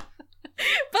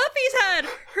 Buffy's had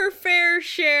her fair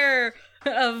share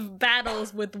of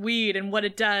battles with weed and what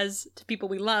it does to people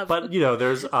we love. But,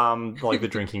 there's the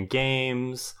drinking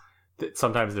games.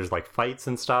 Sometimes there's fights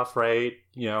and stuff, right?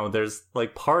 There's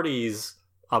parties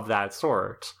of that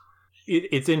sort.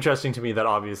 It's interesting to me that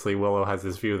obviously Willow has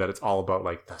this view that it's all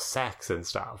about the sex and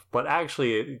stuff, but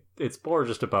actually it's more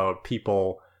just about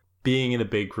people being in a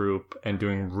big group and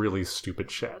doing really stupid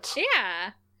shit.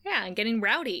 Yeah, and getting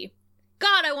rowdy.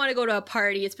 God, I want to go to a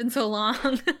party. It's been so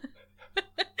long.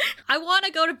 I want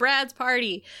to go to Brad's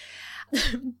party.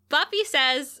 Buffy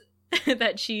says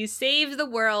that she saves the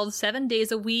world 7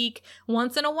 days a week.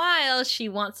 Once in a while, she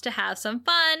wants to have some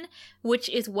fun, which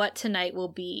is what tonight will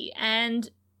be. And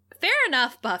fair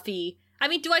enough, Buffy. I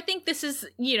mean, do I think this is,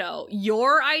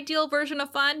 your ideal version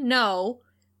of fun? No.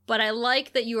 But I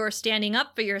like that you are standing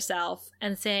up for yourself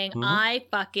and saying, I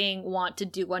fucking want to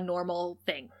do a normal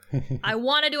thing. I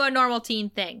want to do a normal teen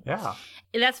thing. Yeah.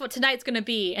 That's what tonight's going to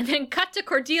be. And then cut to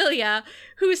Cordelia,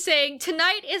 who's saying,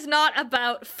 tonight is not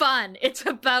about fun. It's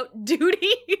about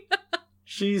duty.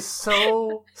 She's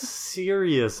so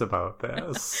serious about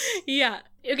this. Yeah.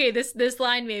 Okay, this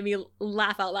line made me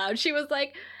laugh out loud. She was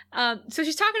like, so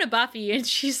she's talking to Buffy, and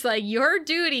she's like, your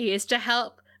duty is to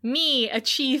help me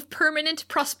achieve permanent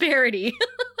prosperity.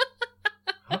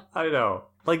 I know.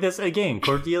 Like this, again,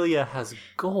 Cordelia has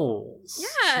goals.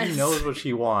 Yes. She knows what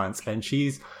she wants, and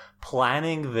she's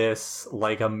planning this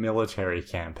like a military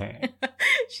campaign.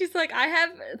 She's like, I have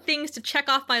things to check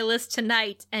off my list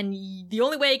tonight, and the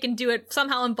only way I can do it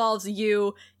somehow involves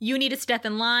you. You need to step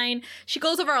in line. She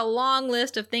goes over a long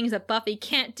list of things that Buffy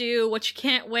can't do, what she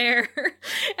can't wear,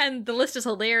 and the list is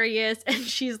hilarious. And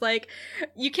she's like,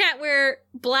 you can't wear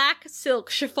black, silk,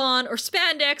 chiffon, or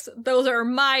spandex. Those are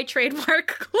my trademark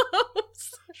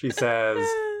clothes. She says,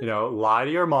 lie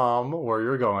to your mom where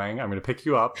you're going. I'm going to pick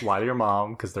you up, lie to your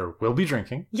mom, because there will be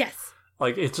drinking. Yes.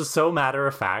 Like, it's just so matter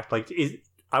of fact. Like,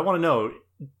 I want to know,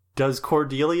 does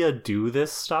Cordelia do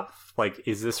this stuff? Like,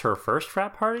 is this her first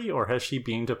frat party, or has she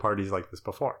been to parties like this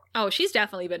before? Oh, she's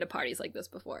definitely been to parties like this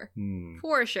before.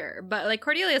 For sure. But, like,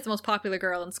 Cordelia is the most popular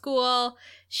girl in school.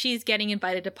 She's getting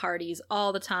invited to parties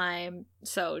all the time.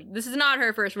 So this is not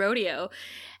her first rodeo.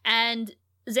 And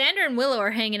Xander and Willow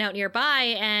are hanging out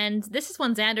nearby, and this is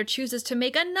when Xander chooses to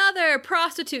make another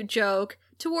prostitute joke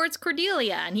towards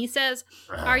Cordelia. And he says,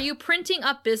 are you printing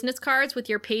up business cards with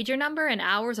your pager number and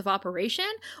hours of operation,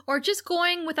 or just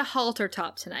going with a halter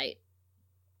top tonight?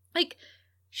 Like,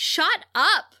 shut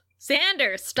up,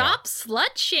 Xander. Stop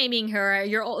slut-shaming her.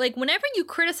 You're like, whenever you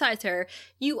criticize her,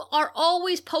 you are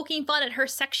always poking fun at her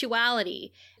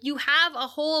sexuality. You have a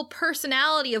whole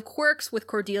personality of quirks with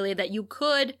Cordelia that you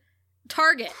could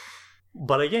target.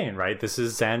 But again, right, this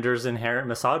is Xander's inherent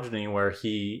misogyny, where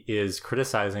he is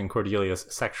criticizing Cordelia's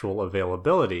sexual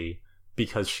availability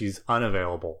because she's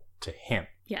unavailable to him.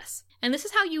 Yes. And this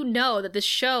is how you know that this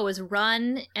show is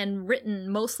run and written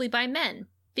mostly by men,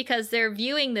 because they're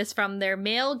viewing this from their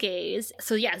male gaze.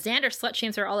 So yeah, Xander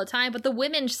slut-shames her all the time, but the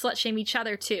women slut-shame each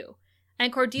other too.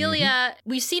 And Cordelia,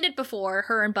 we've seen it before,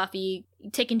 her and Buffy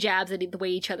taking jabs at the way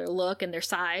each other look and their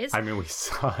size. I mean, we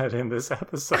saw it in this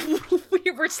episode.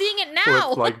 We're seeing it now.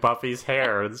 With, like, Buffy's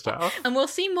hair and stuff. And we'll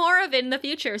see more of it in the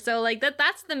future. So, like,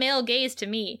 that's the male gaze to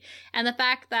me. And the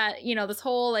fact that, this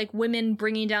whole, like, women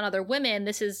bringing down other women,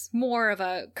 this is more of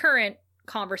a current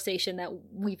conversation that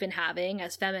we've been having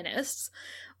as feminists.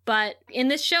 But in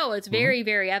this show, it's very,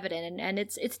 very evident, and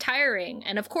it's tiring.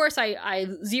 And of course, I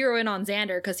zero in on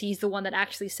Xander because he's the one that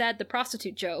actually said the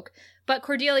prostitute joke. But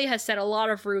Cordelia has said a lot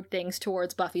of rude things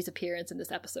towards Buffy's appearance in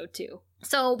this episode too.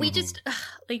 So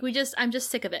I'm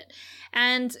just sick of it.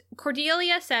 And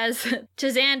Cordelia says to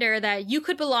Xander that you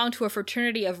could belong to a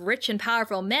fraternity of rich and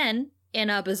powerful men in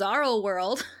a bizarro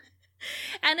world.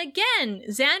 And again,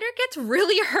 Xander gets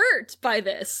really hurt by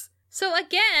this. So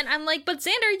again, I'm like, but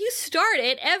Xander, you start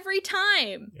it every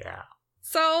time. Yeah.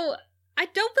 So I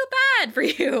don't feel bad for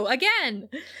you, again.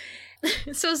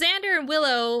 So Xander and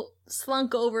Willow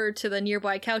slunk over to the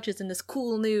nearby couches in this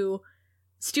cool new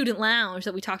student lounge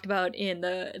that we talked about in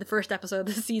the first episode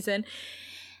of the season.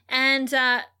 And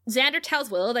Xander tells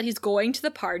Willow that he's going to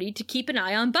the party to keep an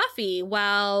eye on Buffy,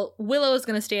 while Willow is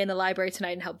going to stay in the library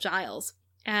tonight and help Giles.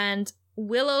 And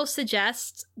Willow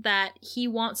suggests that he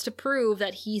wants to prove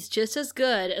that he's just as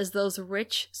good as those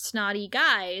rich, snotty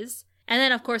guys, and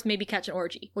then, of course, maybe catch an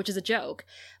orgy, which is a joke.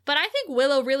 But I think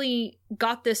Willow really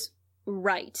got this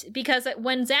right, because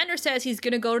when Xander says he's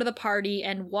going to go to the party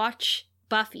and watch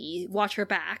Buffy, watch her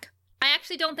back, I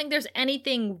actually don't think there's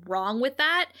anything wrong with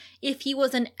that if he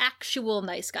was an actual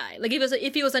nice guy. Like,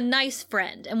 if he was a nice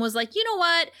friend and was like, you know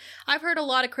what? I've heard a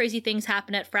lot of crazy things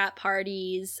happen at frat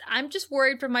parties. I'm just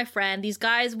worried for my friend. These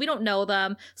guys, we don't know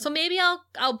them. So maybe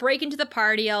I'll break into the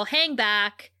party. I'll hang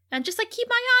back and just, like, keep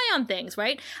my eye on things,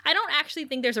 right? I don't actually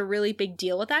think there's a really big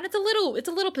deal with that. It's a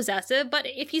little possessive, but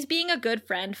if he's being a good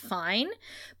friend, fine.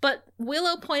 But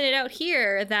Willow pointed out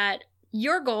here that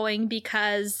you're going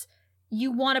because you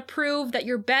want to prove that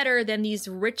you're better than these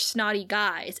rich, snotty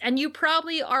guys. And you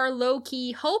probably are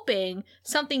low-key hoping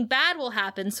something bad will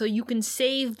happen so you can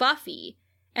save Buffy.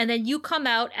 And then you come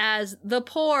out as the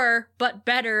poor but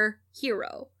better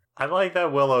hero. I like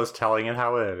that Willow's telling it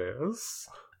how it is.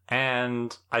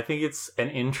 And I think it's an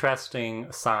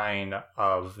interesting sign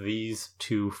of these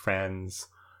two friends'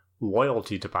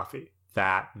 loyalty to Buffy.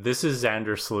 That this is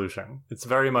Xander's solution. It's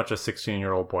very much a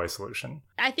 16-year-old boy solution.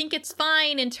 I think it's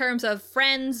fine in terms of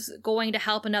friends going to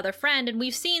help another friend, and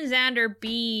we've seen Xander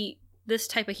be this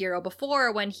type of hero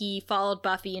before when he followed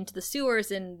Buffy into the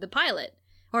sewers in the pilot,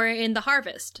 or in the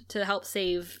Harvest, to help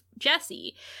save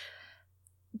Jesse.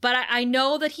 But I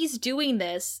know that he's doing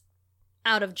this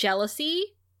out of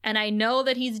jealousy, and I know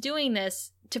that he's doing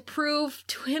this to prove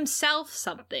to himself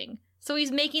something. So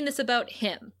he's making this about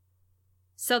him.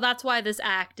 So that's why this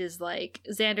act is like,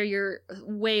 Xander, you're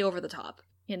way over the top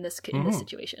in this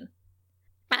situation.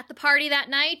 At the party that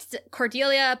night,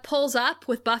 Cordelia pulls up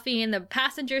with Buffy in the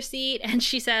passenger seat, and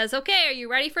she says, okay, are you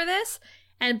ready for this?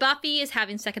 And Buffy is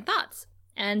having second thoughts.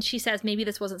 And she says maybe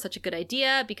this wasn't such a good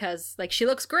idea because, like, she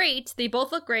looks great. They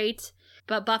both look great.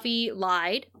 But Buffy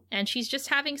lied, and she's just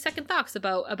having second thoughts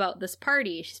about this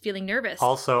party. She's feeling nervous.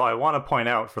 Also, I want to point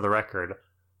out for the record,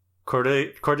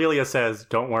 Cordelia says,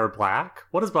 don't wear black.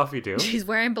 What does Buffy do? She's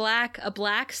wearing black, a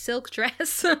black silk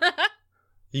dress.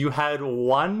 You had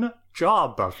one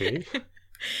job, Buffy.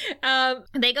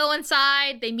 They go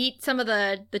inside, they meet some of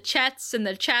the Chets and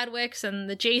the Chadwicks and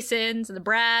the Jasons and the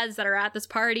Brads that are at this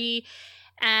party.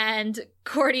 And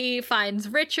Cordy finds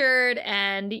Richard,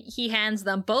 and he hands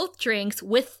them both drinks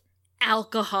with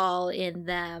alcohol in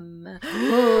them.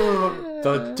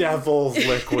 The devil's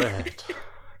liquid.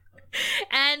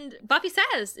 And Buffy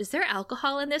says, is there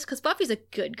alcohol in this? Because Buffy's a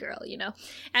good girl, you know?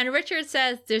 And Richard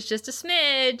says, there's just a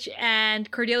smidge. And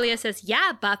Cordelia says,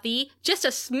 yeah, Buffy, just a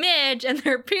smidge. And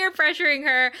they're peer pressuring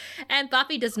her. And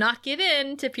Buffy does not give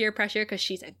in to peer pressure because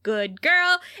she's a good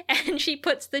girl. And she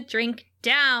puts the drink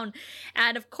down.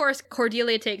 And of course,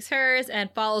 Cordelia takes hers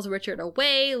and follows Richard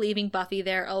away, leaving Buffy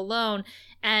there alone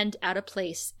and out of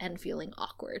place and feeling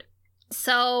awkward.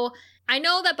 So I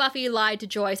know that Buffy lied to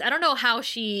Joyce. I don't know how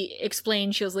she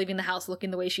explained she was leaving the house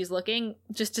looking the way she's looking,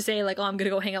 just to say, like, oh, I'm going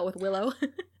to go hang out with Willow.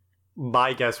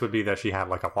 My guess would be that she had,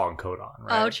 like, a long coat on,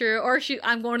 right? Oh, true. Or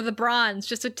I'm going to the Bronze.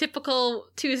 Just a typical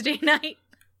Tuesday night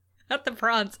at the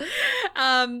Bronze.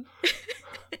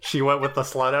 She went with the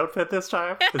slut outfit this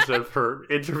time instead of her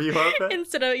interview outfit?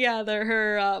 Instead of,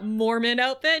 her Mormon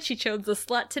outfit. She chose the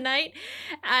slut tonight.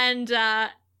 And,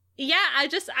 yeah, I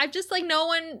just like,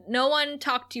 no one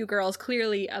talked to you girls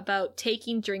clearly about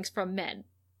taking drinks from men.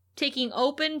 Taking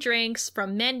open drinks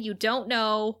from men you don't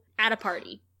know at a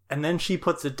party. And then she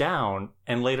puts it down,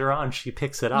 and later on she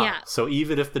picks it up. Yeah. So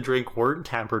even if the drink weren't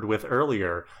tampered with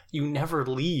earlier, you never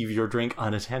leave your drink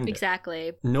unattended.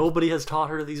 Exactly. Nobody has taught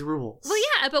her these rules. Well,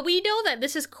 yeah, but we know that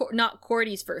this is not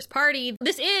Cordy's first party.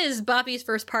 This is Buffy's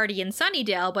first party in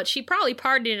Sunnydale, but she probably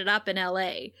partied it up in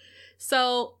LA.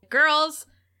 So, girls,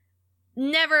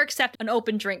 never accept an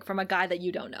open drink from a guy that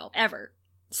you don't know, ever.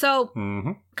 So,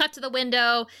 Cut to the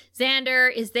window.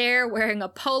 Xander is there wearing a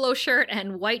polo shirt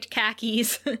and white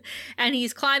khakis, and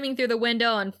he's climbing through the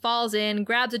window and falls in,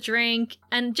 grabs a drink,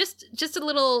 and just a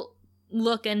little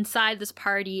look inside this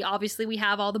party. Obviously, we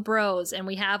have all the bros, and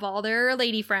we have all their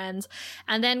lady friends,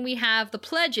 and then we have the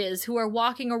pledges who are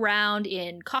walking around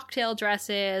in cocktail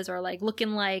dresses or, like,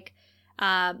 looking like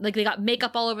they got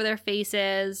makeup all over their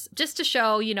faces, just to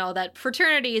show, you know, that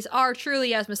fraternities are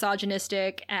truly as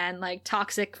misogynistic and, like,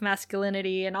 toxic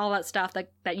masculinity and all that stuff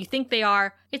that you think they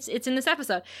are. It's in this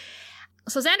episode.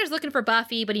 So Xander's looking for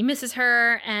Buffy, but he misses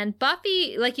her, and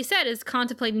Buffy, like you said, is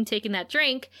contemplating taking that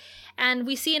drink, and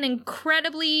we see an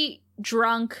incredibly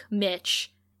drunk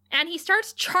Mitch, and he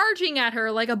starts charging at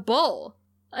her like a bull.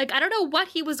 Like, I don't know what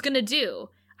he was gonna do.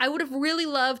 I would have really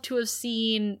loved to have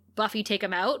seen Buffy take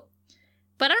him out,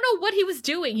 but I don't know what he was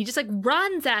doing. He just, like,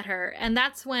 runs at her. And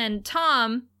that's when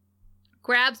Tom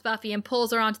grabs Buffy and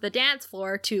pulls her onto the dance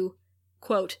floor to,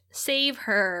 quote, save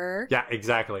her. Yeah,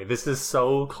 exactly. This is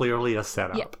so clearly a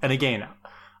setup. Yeah. And again,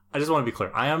 I just want to be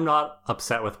clear. I am not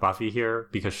upset with Buffy here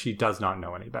because she does not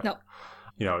know any better. No.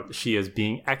 You know, she is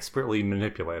being expertly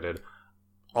manipulated.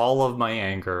 All of my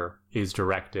anger is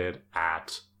directed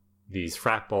at these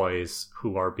frat boys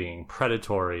who are being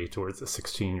predatory towards a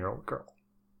 16-year-old girl.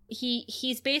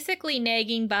 He's basically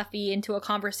nagging Buffy into a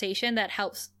conversation that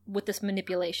helps with this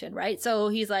manipulation, right? So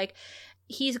he's like,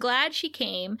 he's glad she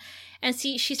came, and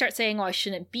she starts saying, oh, I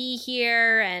shouldn't be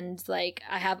here, and, like,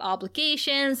 I have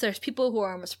obligations, there's people who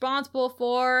I'm responsible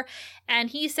for, and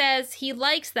he says he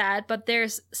likes that, but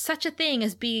there's such a thing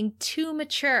as being too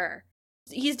mature.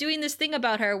 He's doing this thing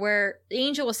about her where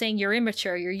Angel was saying, you're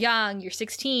immature, you're young, you're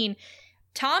 16,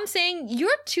 Tom saying, you're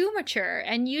too mature,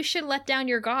 and you should let down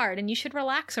your guard, and you should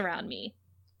relax around me.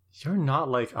 You're not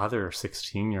like other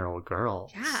 16-year-old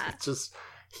girls. Yeah. It's just,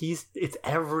 it's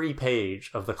every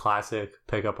page of the classic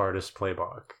pickup artist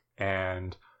playbook,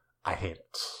 and I hate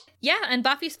it. Yeah, and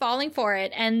Buffy's falling for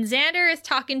it, and Xander is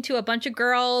talking to a bunch of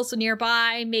girls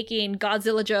nearby, making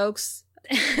Godzilla jokes,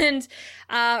 and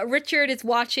Richard is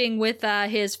watching with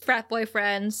his frat boy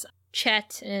friends,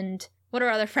 Chet and... what are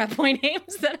other frat boy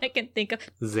names that I can think of?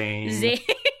 Zane.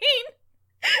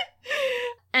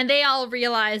 And they all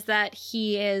realize that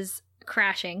he is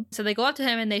crashing. So they go up to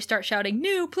him and they start shouting,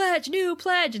 new pledge,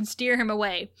 and steer him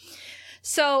away.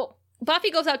 So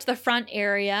Buffy goes out to the front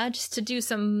area just to do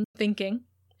some thinking.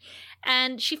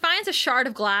 And she finds a shard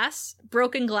of glass,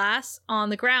 broken glass, on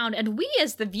the ground. And we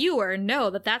as the viewer know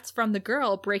that that's from the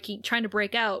girl trying to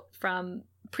break out from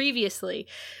previously.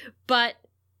 But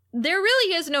there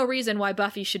really is no reason why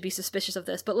Buffy should be suspicious of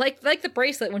this. But like the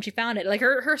bracelet when she found it, like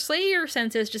her Slayer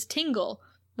senses just tingle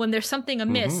when there's something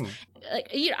amiss. Like,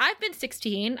 you know, I've been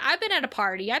 16. I've been at a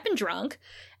party. I've been drunk.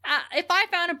 If I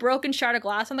found a broken shard of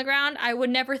glass on the ground, I would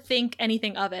never think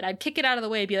anything of it. I'd kick it out of the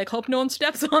way and be like, hope no one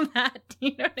steps on that.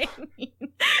 You know what I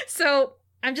mean? So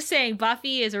I'm just saying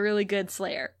Buffy is a really good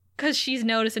Slayer because she's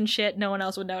noticing shit no one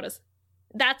else would notice.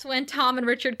 That's when Tom and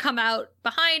Richard come out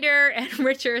behind her, and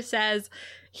Richard says,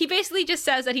 he basically just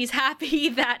says that he's happy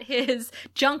that his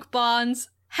junk bonds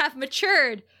have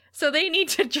matured, so they need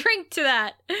to drink to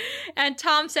that. And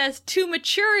Tom says, to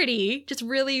maturity, just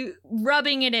really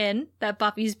rubbing it in that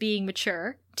Buffy's being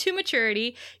mature. To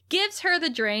maturity, gives her the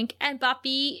drink, and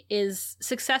Buffy is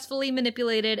successfully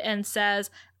manipulated and says,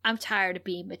 I'm tired of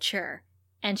being mature.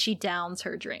 And she downs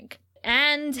her drink.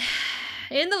 And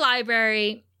in the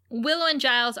library, Willow and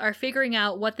Giles are figuring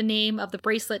out what the name of the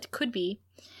bracelet could be.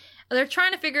 They're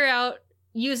trying to figure out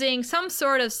using some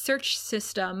sort of search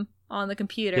system on the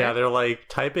computer. Yeah, they're like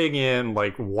typing in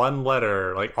like one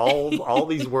letter, like all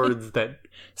these words that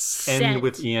end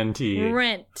with ENT.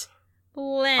 Rent.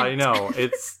 Lent. I know.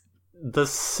 It's the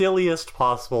silliest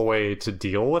possible way to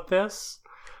deal with this.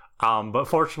 But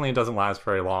fortunately it doesn't last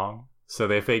very long. So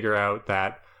they figure out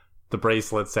that the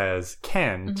bracelet says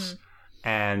Kent,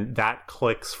 and that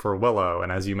clicks for Willow.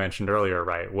 And as you mentioned earlier,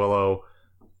 right, Willow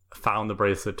found the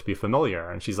bracelet to be familiar,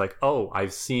 and she's like, oh,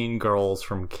 I've seen girls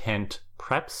from Kent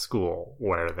prep school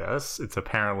wear this. It's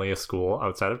apparently a school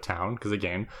outside of town, because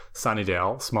again,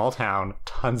 Sunnydale, small town,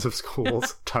 tons of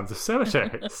schools, tons of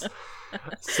cemeteries.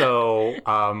 So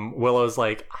Willow's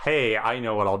like, hey, I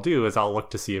know what I'll do is I'll look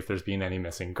to see if there's been any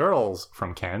missing girls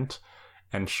from Kent.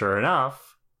 And sure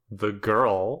enough, the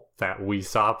girl that we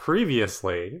saw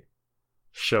previously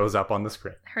shows up on the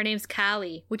screen. Her name's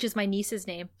Callie, which is my niece's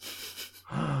name.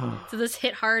 So this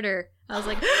hit harder. I was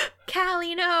like,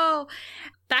 Callie, no!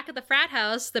 Back at the frat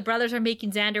house, the brothers are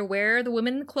making Xander wear the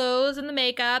women's clothes and the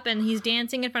makeup, and he's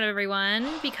dancing in front of everyone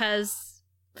because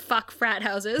fuck frat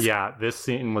houses. Yeah, this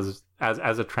scene was,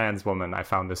 as a trans woman, I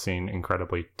found this scene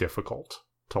incredibly difficult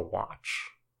to watch.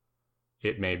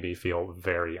 It made me feel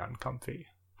very uncomfy.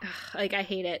 Like, I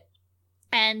hate it.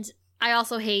 And I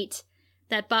also hate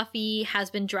that Buffy has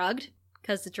been drugged,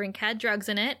 because the drink had drugs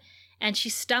in it, and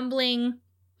she's stumbling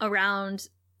around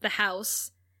the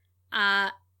house.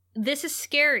 This is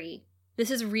scary.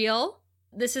 This is real.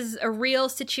 This is a real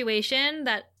situation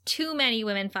that too many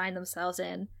women find themselves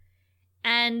in.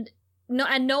 And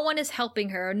no one is helping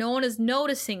her. No one is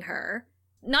noticing her.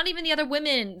 Not even the other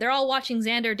women. They're all watching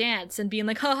Xander dance and being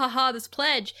like, ha ha ha, this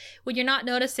pledge. When you're not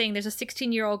noticing there's a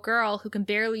 16-year-old girl who can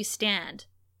barely stand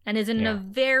and is in a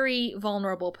very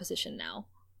vulnerable position now.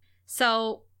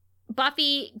 So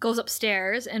Buffy goes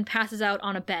upstairs and passes out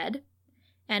on a bed.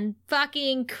 And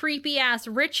fucking creepy-ass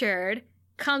Richard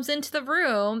comes into the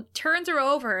room, turns her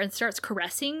over, and starts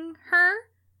caressing her.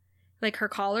 Like her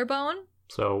collarbone.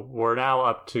 So we're now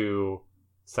up to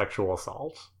sexual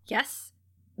assault. Yes.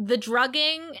 The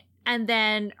drugging, and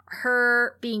then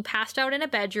her being passed out in a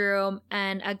bedroom,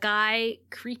 and a guy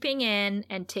creeping in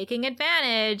and taking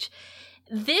advantage.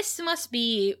 This must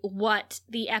be what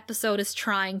the episode is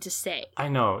trying to say. I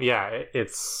know, yeah.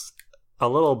 It's a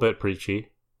little bit preachy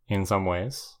in some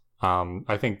ways.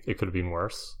 I think it could have been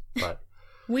worse, but...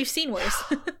 We've seen worse.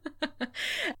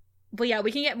 But yeah,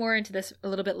 we can get more into this a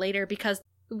little bit later, because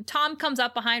Tom comes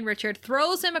up behind Richard,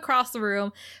 throws him across the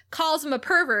room, calls him a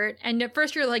pervert, and at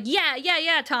first you're like,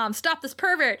 yeah, Tom, stop this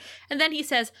pervert. And then he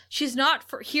says, she's not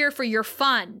here for your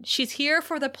fun. She's here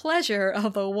for the pleasure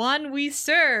of the one we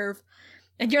serve.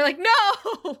 And you're like,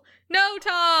 no,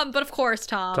 Tom. But of course,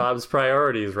 Tom. Tom's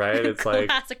priorities, right? It's like,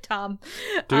 classic Tom.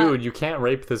 Dude, you can't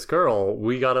rape this girl.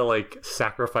 We gotta, like,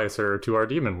 sacrifice her to our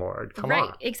demon lord. Come on.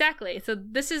 Right, exactly. So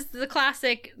this is the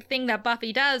classic thing that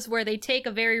Buffy does, where they take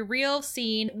a very real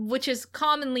scene, which is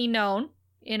commonly known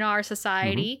in our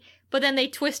society, but then they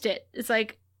twist it. It's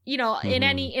like, you know,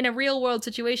 in a real world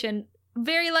situation,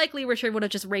 very likely Richard would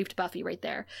have just raped Buffy right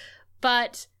there.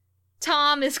 But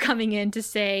Tom is coming in to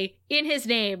say, in his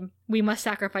name, we must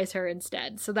sacrifice her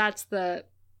instead. So that's the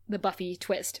Buffy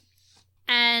twist.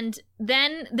 And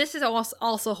then this is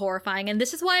also horrifying. And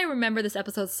this is why I remember this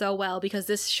episode so well, because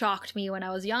this shocked me when I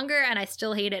was younger, and I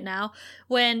still hate it now.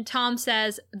 When Tom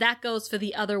says, that goes for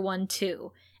the other one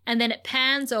too. And then it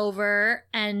pans over,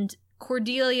 and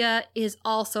Cordelia is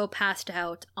also passed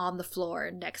out on the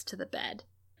floor next to the bed.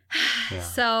 Yeah.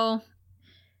 So...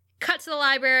 cut to the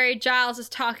library. Giles is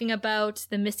talking about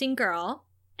the missing girl,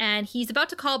 And he's about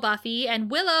to call Buffy, and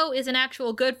Willow is an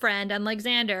actual good friend, unlike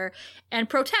Xander, and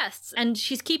protests. And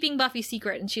she's keeping Buffy's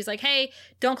secret. And she's like, hey,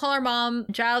 don't call her mom.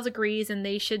 Giles agrees, and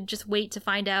they should just wait to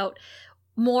find out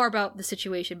more about the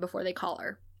situation before they call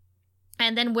her.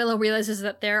 And then Willow realizes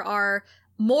that there are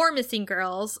more missing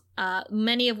girls,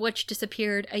 many of which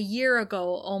disappeared a year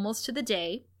ago, almost to the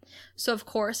day. So, of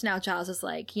course, now Giles is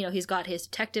like, he's got his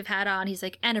detective hat on. He's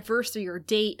like, anniversary or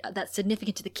date that's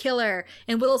significant to the killer.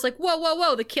 And Willow's like,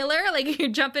 whoa, the killer? Like, you're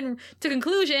jumping to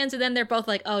conclusions. And then they're both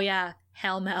like, oh, yeah,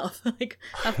 Hellmouth. Like,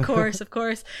 of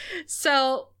course.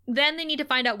 So then they need to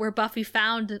find out where Buffy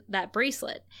found that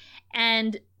bracelet.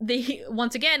 And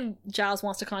once again, Giles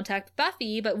wants to contact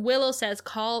Buffy, but Willow says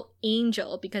call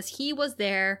Angel because he was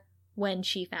there when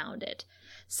she found it.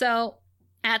 So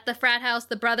at the frat house,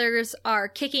 the brothers are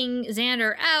kicking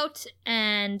Xander out,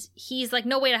 and he's like,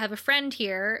 no, wait, I have a friend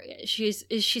here. Is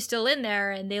she still in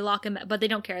there? And they lock him out, but they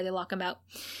don't care. They lock him out.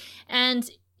 And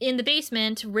in the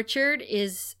basement, Richard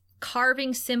is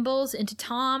carving symbols into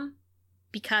Tom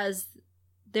because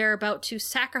they're about to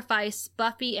sacrifice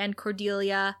Buffy and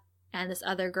Cordelia and this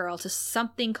other girl to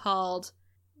something called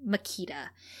Makita.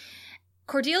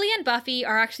 Cordelia and Buffy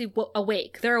are actually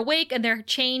awake. They're awake and they're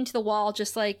chained to the wall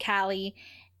just like Callie.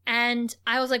 And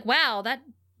I was like, wow,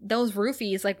 those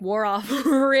roofies like wore off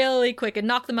really quick and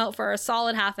knocked them out for a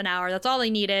solid half an hour. That's all they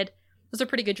needed. Those are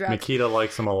pretty good drugs. Makita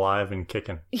likes them alive and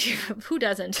kicking. Who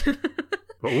doesn't?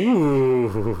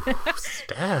 Ooh,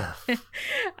 Steph.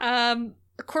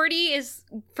 Cordy is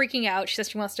freaking out. She says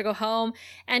she wants to go home.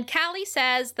 And Callie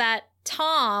says that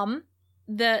Tom,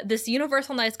 this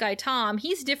universal nice guy Tom,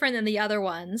 he's different than the other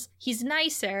ones. He's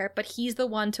nicer, but he's the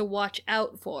one to watch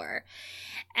out for.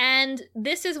 And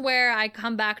this is where I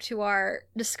come back to our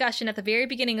discussion at the very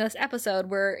beginning of this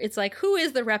episode where it's like, who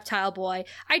is the reptile boy?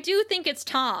 I do think it's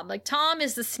Tom. Like, Tom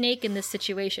is the snake in this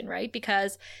situation, right?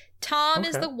 Because Tom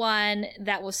is the one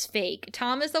that was fake.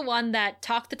 Tom is the one that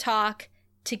talked the talk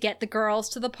to get the girls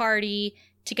to the party,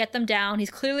 to get them down. He's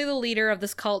clearly the leader of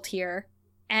this cult here.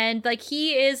 And, like,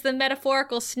 he is the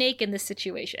metaphorical snake in this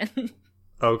situation.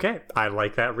 Okay, I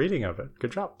like that reading of it.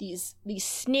 Good job. These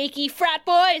snaky frat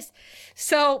boys.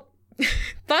 So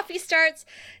Buffy starts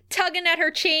tugging at her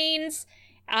chains.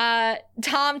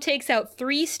 Tom takes out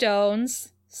 3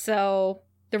 stones. So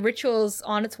the ritual's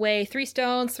on its way. 3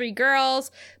 stones, 3 girls.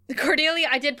 Cordelia,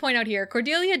 I did point out here,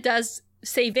 Cordelia does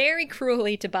say very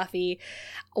cruelly to Buffy,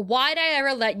 why'd I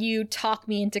ever let you talk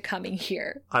me into coming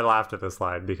here? I laughed at this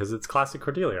line because it's classic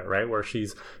Cordelia, right? Where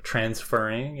she's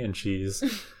transferring and she's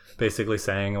basically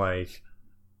saying, like,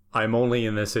 I'm only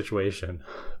in this situation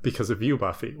because of you,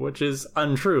 Buffy, which is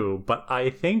untrue, but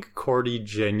I think Cordy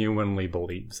genuinely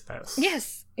believes this.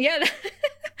 Yes. Yeah.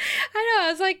 I know. I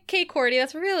was like, okay, Cordy,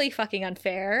 that's really fucking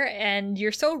unfair, and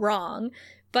you're so wrong.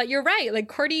 But you're right. Like,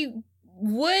 Cordy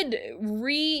would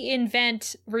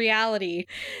reinvent reality.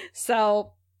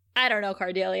 So, I don't know,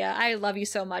 Cordelia. I love you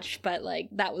so much, but, like,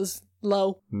 that was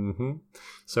low. Mm-hmm.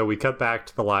 So we cut back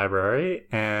to the library,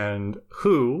 and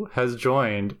who has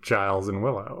joined Giles and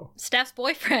Willow? Steph's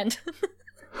boyfriend.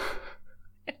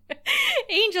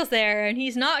 Angel's there, and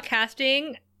he's not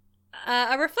casting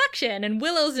a reflection, and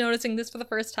Willow's noticing this for the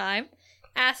first time,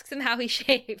 asks him how he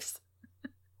shaves.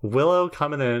 Willow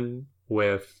coming in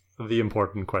with the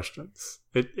important questions.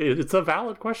 It's a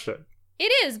valid question.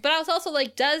 It is, but I was also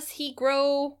like, does he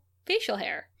grow facial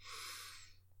hair?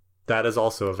 That is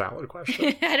also a valid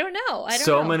question. I don't know.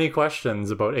 So many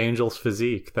questions about Angel's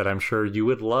physique that I'm sure you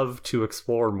would love to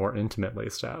explore more intimately,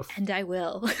 Steph. And I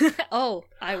will. Oh,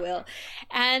 I will.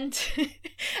 And this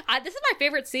is my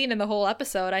favorite scene in the whole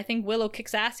episode. I think Willow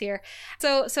kicks ass here.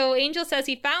 So Angel says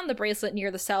he found the bracelet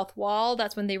near the south wall.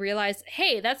 That's when they realize,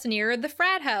 hey, that's near the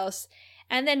frat house.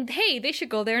 And then, hey, they should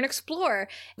go there and explore.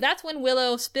 That's when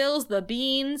Willow spills the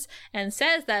beans and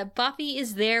says that Buffy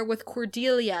is there with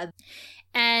Cordelia.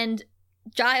 And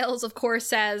Giles, of course,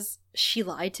 says, she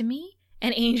lied to me?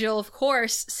 And Angel, of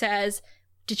course, says,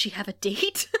 did she have a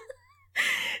date?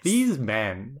 These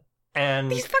men.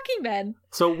 And these fucking men.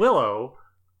 So Willow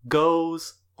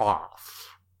goes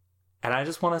off. And I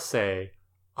just want to say,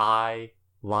 I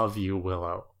love you,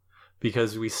 Willow.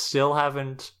 Because we still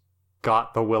haven't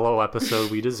got the Willow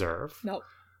episode we deserve. Nope.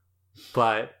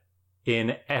 But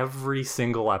in every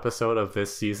single episode of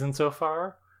this season so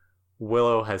far,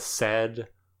 Willow has said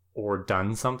or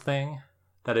done something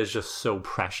that is just so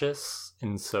precious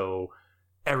and so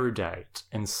erudite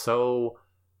and so,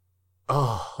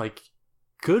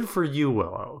 good for you,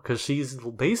 Willow, because she's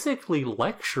basically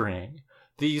lecturing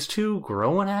these 2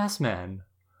 grown-ass men,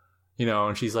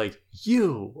 and she's like,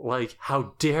 like,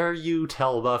 how dare you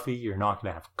tell Buffy you're not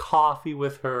going to have coffee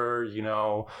with her,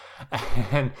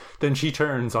 and then she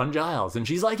turns on Giles and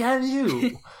she's like, and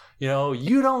you,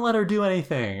 you don't let her do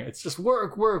anything. It's just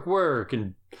work, work, work.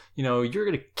 And, you're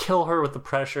going to kill her with the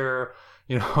pressure,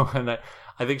 and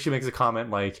I think she makes a comment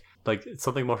like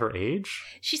something about her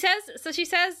age. She says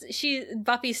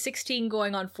Buffy's 16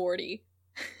 going on 40.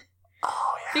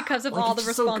 Oh, yeah. Because of all the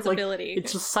responsibility.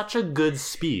 It's just such a good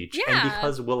speech. Yeah. And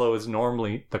because Willow is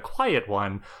normally the quiet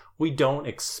one, we don't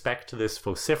expect this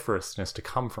vociferousness to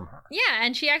come from her. Yeah,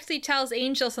 and she actually tells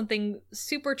Angel something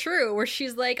super true, where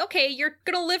she's like, okay, you're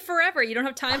gonna live forever. You don't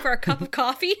have time for a cup of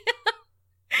coffee?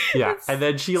 Yeah, and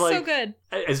then she, so good.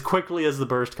 As quickly as the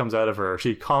burst comes out of her,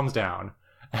 she calms down,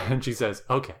 and she says,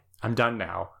 okay, I'm done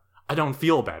now. I don't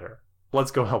feel better.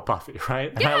 Let's go help Buffy,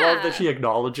 right? And yeah. I love that she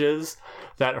acknowledges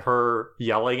that her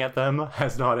yelling at them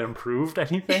has not improved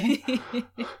anything.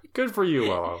 Good for you,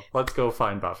 Willow. Let's go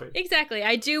find Buffy. Exactly.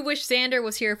 I do wish Xander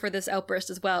was here for this outburst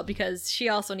as well, because she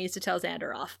also needs to tell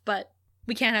Xander off, but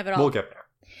we can't have it all. We'll get there.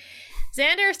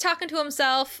 Xander is talking to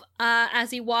himself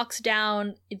as he walks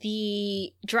down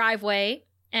the driveway,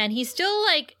 and he's still,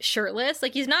 shirtless. He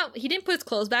didn't put his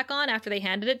clothes back on after they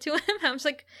handed it to him. I was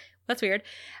like, that's weird.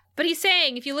 But he's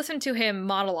saying, if you listen to him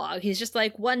monologue, he's just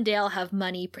like, one day I'll have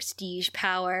money, prestige,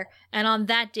 power, and on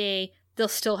that day, they'll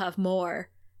still have more.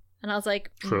 And I was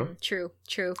like, true.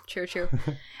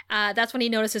 That's when he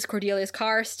notices Cordelia's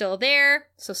car still there,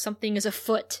 so something is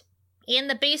afoot. In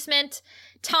the basement,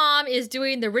 Tom is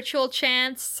doing the ritual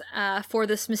chants for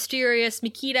this mysterious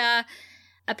Makita.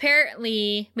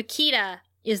 Apparently, Makita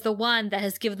is the one that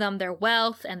has given them their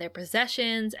wealth and their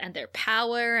possessions and their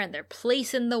power and their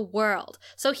place in the world.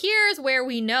 So here's where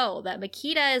we know that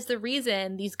Makita is the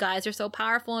reason these guys are so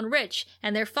powerful and rich,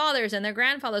 and their fathers and their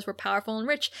grandfathers were powerful and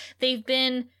rich. They've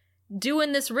been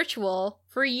doing this ritual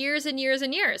for years and years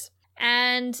and years.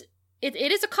 And it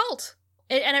is a cult.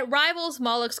 And it rivals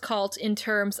Moloch's cult in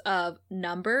terms of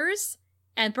numbers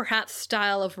and perhaps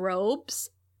style of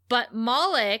robes. But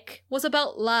Moloch was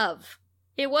about love.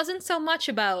 It wasn't so much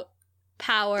about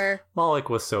power. Moloch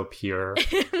was so pure.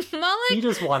 He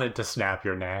just wanted to snap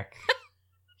your neck.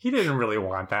 He didn't really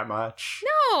want that much.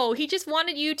 No, he just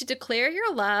wanted you to declare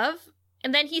your love,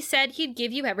 and then he said he'd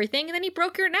give you everything, and then he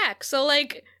broke your neck. So,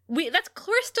 that's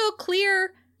crystal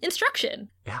clear instruction.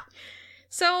 Yeah.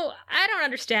 So, I don't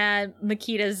understand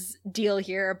Makita's deal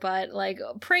here, but,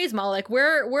 praise Moloch.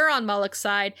 We're on Moloch's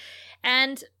side.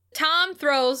 And Tom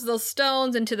throws those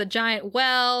stones into the giant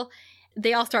well.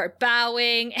 They all start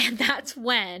bowing, and that's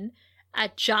when a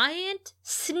giant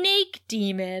snake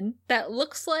demon that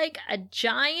looks like a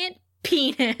giant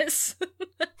penis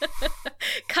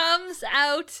comes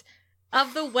out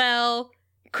of the well.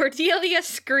 Cordelia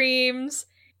screams,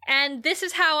 and this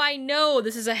is how I know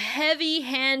this is a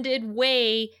heavy-handed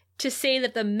way to say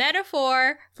that the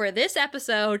metaphor for this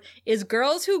episode is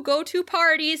girls who go to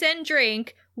parties and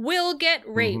drink will get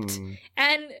raped. Mm.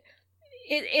 And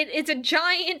it's a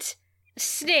giant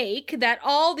snake that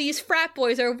all these frat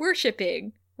boys are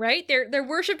worshipping, right? They're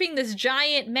worshipping this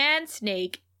giant man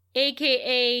snake,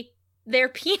 aka their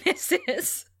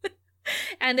penises.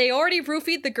 And they already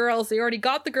roofied the girls. They already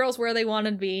got the girls where they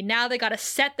wanted to be. Now they gotta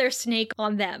set their snake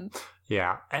on them.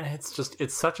 Yeah, and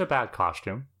it's such a bad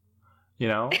costume,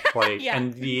 yeah.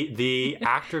 And the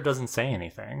actor doesn't say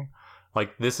anything.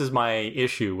 This is my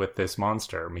issue with this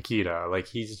monster, Makita.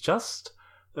 He's just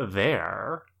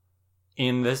there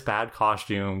in this bad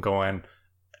costume going,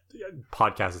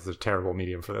 podcast is a terrible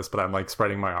medium for this, but I'm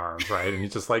spreading my arms, right? And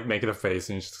he's just making a face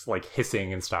and he's just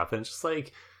hissing and stuff. And it's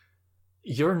just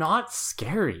you're not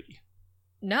scary.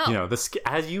 No.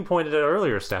 As you pointed out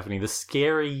earlier, Stephanie, the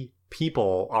scary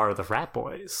people are the frat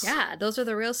boys. Yeah, those are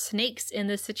the real snakes in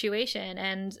this situation.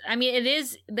 And I mean, it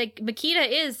is Makita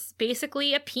is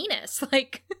basically a penis.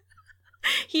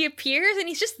 He appears and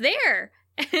he's just there.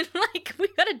 And we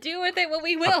gotta do with it what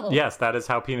we will. Yes, that is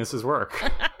how penises work.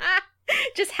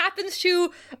 Just happens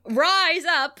to rise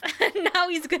up, and now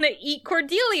he's gonna eat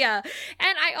Cordelia.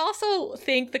 And I also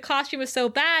think the costume is so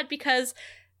bad because,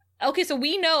 okay, so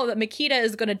we know that Makita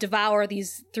is gonna devour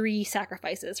these 3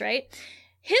 sacrifices, right?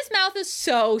 His mouth is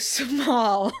so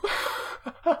small.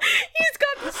 He's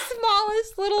got the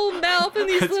smallest little mouth and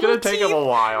these little teeth. It's gonna take him a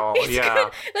while. Yeah.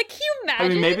 Can you imagine? I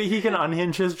mean, maybe he can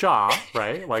unhinge his jaw,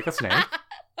 right? Like a snake.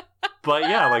 But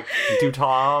yeah, do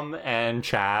Tom and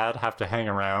Chad have to hang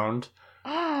around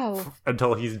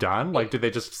until he's done? Do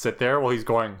they just sit there while he's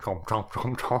going chomp, chomp,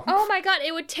 chomp, chomp? Oh my god,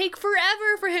 it would take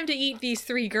forever for him to eat these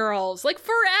 3 girls.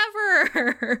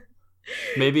 Forever!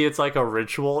 Maybe it's a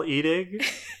ritual eating.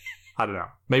 I don't know.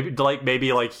 Maybe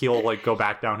he'll like go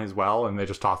back down his well and they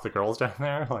just toss the girls down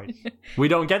there. Like, we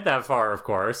don't get that far, of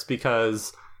course,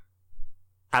 because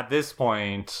at this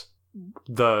point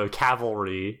the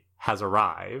cavalry has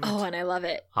arrived. Oh, and I love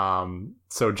it.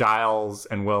 So Giles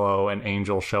and Willow and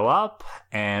Angel show up,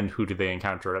 and who do they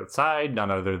encounter outside?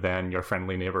 None other than your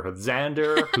friendly neighborhood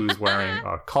Xander, who's wearing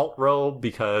a cult robe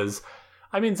because,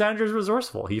 I mean, Xander's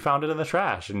resourceful. He found it in the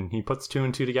trash, and he puts 2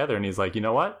 and 2 together, and he's like, you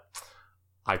know what?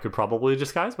 I could probably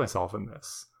disguise myself in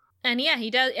this. And yeah, he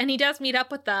does meet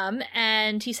up with them,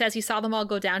 and he says he saw them all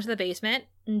go down to the basement.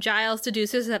 And Giles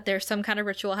deduces that there's some kind of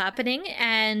ritual happening,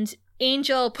 and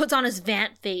Angel puts on his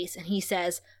Vant face, and he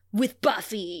says, with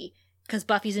Buffy, because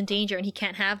Buffy's in danger, and he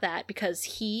can't have that because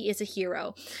he is a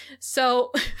hero.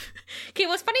 So, okay,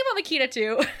 what's funny about Makita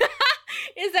too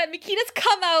is that Makita's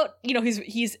come out, you know,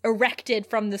 he's erected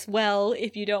from this well,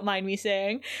 if you don't mind me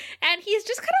saying, and he's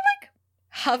just kind of like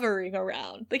hovering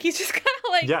around, like he's just kind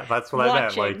of like, yeah, that's what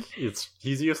watching. I meant. Like,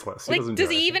 he's useless. He like, does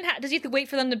he even does he have to wait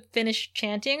for them to finish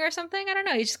chanting or something? I don't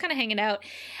know. He's just kind of hanging out,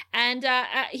 and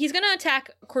he's gonna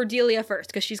attack Cordelia first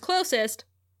because she's closest.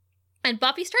 And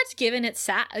Buffy starts giving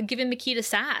Makita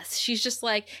sass. She's just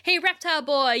like, "Hey, reptile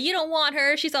boy, you don't want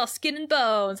her. She's all skin and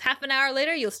bones. Half an hour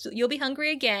later, you'll be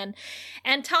hungry again."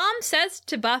 And Tom says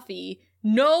to Buffy,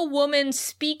 "No woman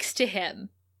speaks to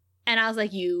him." And I was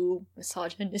like, "You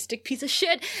misogynistic piece of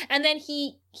shit." And then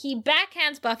he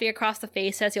backhands Buffy across the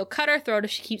face, says he'll cut her throat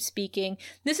if she keeps speaking.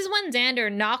 This is when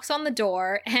Xander knocks on the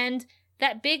door, and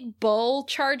that big bull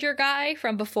charger guy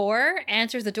from before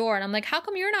answers the door. And I'm like, "How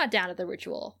come you're not down at the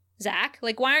ritual, Zach?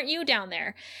 Like, why aren't you down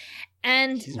there?"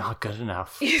 And he's not good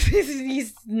enough.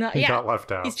 he's not. He yeah, got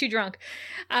left out. He's too drunk.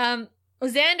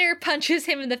 Xander punches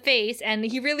him in the face, and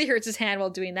he really hurts his hand while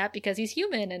doing that because he's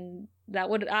human, and that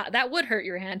would hurt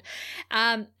your hand.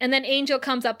 And then Angel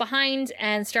comes up behind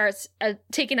and starts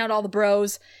taking out all the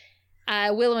bros.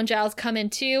 Willow and Giles come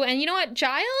in too, and you know what?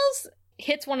 Giles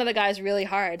hits one of the guys really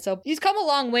hard. So he's come a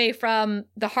long way from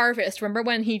the Harvest. Remember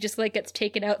when he just like gets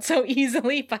taken out so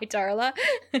easily by Darla?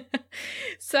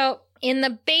 So in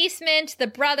the basement, the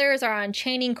brothers are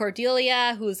unchaining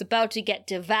Cordelia, who's about to get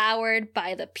devoured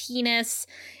by the penis.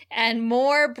 And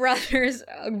more brothers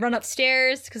run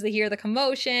upstairs because they hear the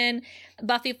commotion.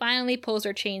 Buffy finally pulls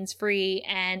her chains free,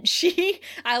 and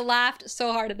I laughed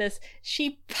so hard at this,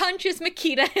 she punches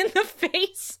Makita in the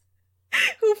face,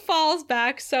 who falls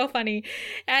back. So funny.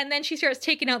 And then she starts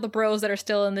taking out the bros that are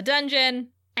still in the dungeon.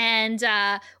 And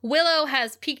Willow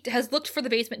has looked for the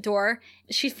basement door.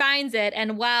 She finds it,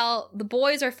 and while the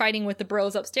boys are fighting with the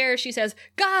bros upstairs, she says,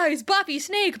 "Guys, Buffy,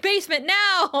 Snake, basement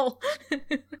now!"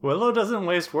 Willow doesn't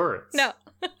waste words. No.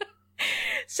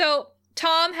 So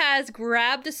Tom has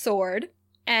grabbed a sword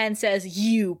and says,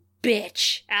 "You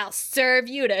bitch, I'll serve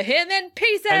you to him in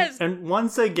pieces!" And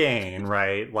once again,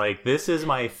 right, like, this is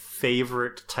my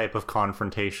favorite type of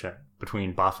confrontation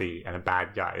between Buffy and a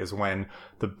bad guy, is when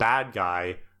the bad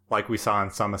guy, like we saw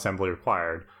in Some Assembly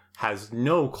Required, has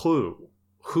no clue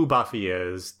who Buffy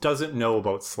is, doesn't know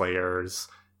about Slayers,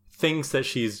 thinks that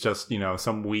she's just, you know,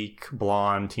 some weak,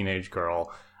 blonde teenage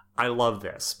girl. I love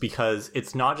this because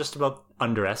it's not just about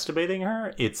underestimating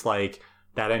her, it's like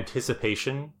that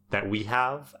anticipation that we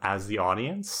have as the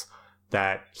audience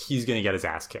that he's going to get his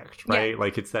ass kicked, right? Yeah.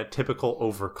 Like, it's that typical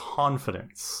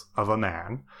overconfidence of a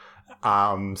man.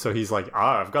 So he's like,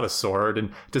 I've got a sword,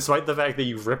 and despite the fact that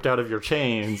you've ripped out of your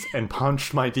chains and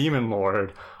punched my demon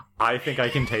lord, I think I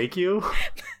can take you.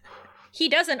 He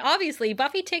doesn't, obviously.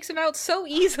 Buffy takes him out so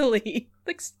easily.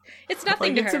 Like, it's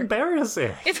nothing to her. It's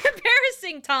embarrassing. It's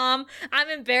embarrassing, Tom. I'm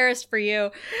embarrassed for you.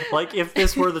 Like, if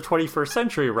this were the 21st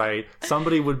century, right,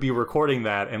 somebody would be recording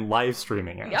that and live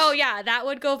streaming it. Oh, yeah, that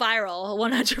would go viral,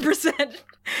 100%.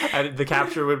 And the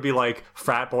capture would be like,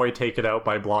 frat boy taken out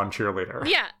by blonde cheerleader.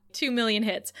 Yeah. 2 million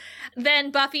hits.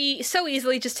 Then Buffy so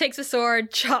easily just takes a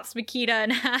sword, chops Makita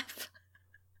in half.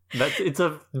 It's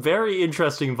a very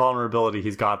interesting vulnerability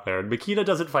he's got there. And Makita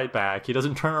doesn't fight back. He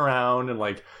doesn't turn around and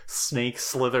like snake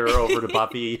slither over to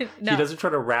Buffy. No. He doesn't try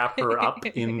to wrap her up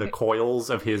in the coils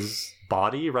of his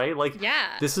body, right? Like,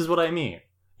 yeah. This is what I mean.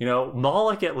 You know,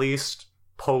 Moloch at least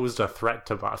posed a threat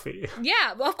to Buffy.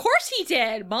 Yeah, of course he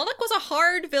did. Moloch was a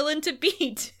hard villain to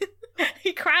beat.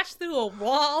 He crashed through a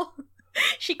wall.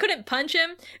 She couldn't punch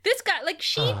him. This guy, like,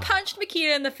 she punched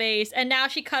Makita in the face, and now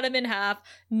she cut him in half.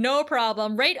 No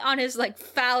problem. Right on his, like,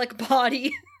 phallic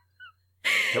body.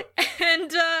 Yep.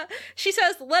 And she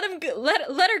says, let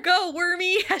her go,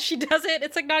 Wormy, as she does it.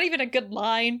 It's, like, not even a good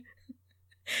line.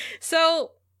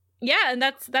 So, yeah, and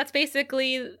that's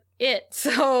basically it.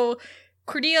 So,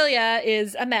 Cordelia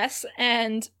is a mess,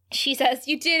 and she says,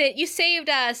 "You did it. You saved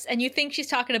us." And you think she's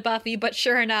talking to Buffy, but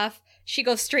sure enough, she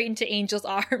goes straight into Angel's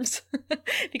arms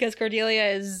because Cordelia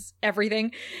is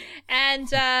everything. And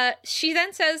she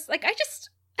then says, like, I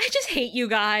just hate you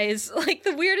guys. Like,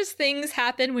 the weirdest things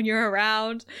happen when you're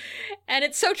around. And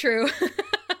it's so true.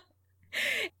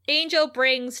 Angel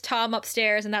brings Tom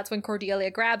upstairs, and that's when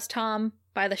Cordelia grabs Tom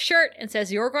by the shirt and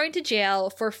says, you're going to jail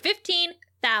for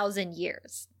 15,000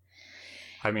 years.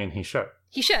 I mean, he should.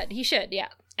 He should, yeah.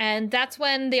 And that's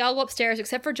when they all go upstairs,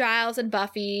 except for Giles and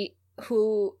Buffy,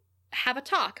 who have a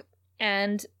talk.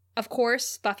 And, of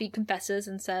course, Buffy confesses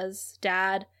and says,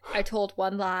 Dad, I told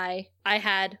one lie. I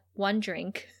had one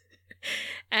drink.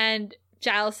 And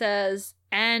Giles says,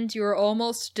 and you were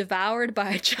almost devoured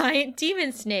by a giant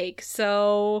demon snake.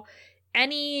 So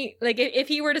if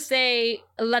he were to say,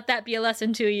 let that be a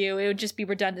lesson to you, it would just be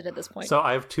redundant at this point. So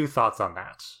I have two thoughts on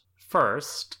that.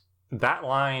 First, that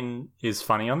line is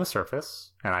funny on the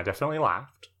surface, and I definitely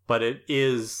laughed. But it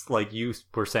is, like you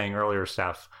were saying earlier,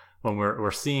 Steph, when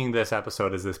we're seeing this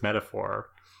episode as this metaphor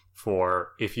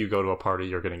for if you go to a party,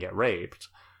 you're going to get raped.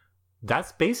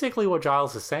 That's basically what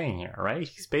Giles is saying here, right?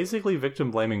 He's basically victim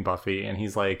blaming Buffy, and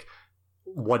he's like,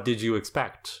 what did you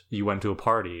expect? You went to a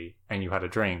party and you had a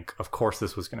drink. Of course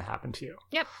this was going to happen to you.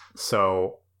 Yep.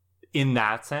 So in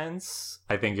that sense,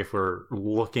 I think if we're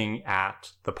looking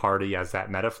at the party as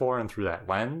that metaphor and through that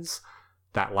lens,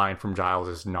 that line from Giles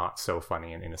is not so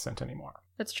funny and innocent anymore.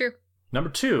 That's true. Number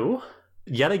two,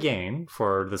 yet again,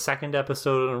 for the second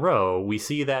episode in a row, we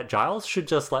see that Giles should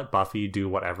just let Buffy do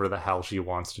whatever the hell she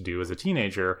wants to do as a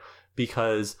teenager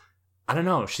because, I don't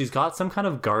know, she's got some kind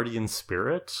of guardian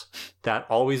spirit that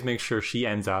always makes sure she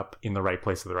ends up in the right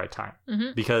place at the right time.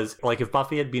 Mm-hmm. Because, like, if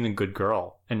Buffy had been a good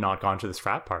girl and not gone to this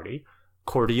frat party,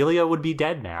 Cordelia would be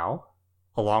dead now,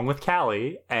 along with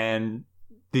Callie, and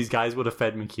these guys would have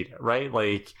fed Makita, right?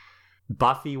 Like,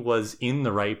 Buffy was in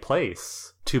the right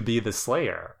place to be the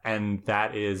Slayer, and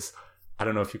that is, I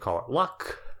don't know if you call it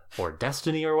luck or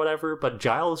destiny or whatever, but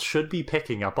Giles should be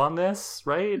picking up on this,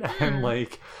 right? And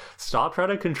like, stop trying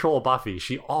to control Buffy.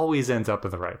 She always ends up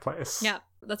in the right place. Yeah,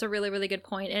 that's a really, really good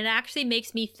point. And it actually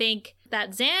makes me think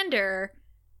that Xander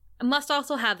must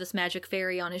also have this magic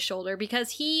fairy on his shoulder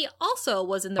because he also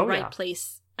was in the right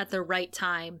place at the right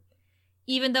time.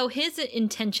 Even though his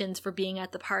intentions for being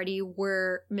at the party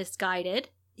were misguided,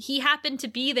 he happened to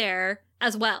be there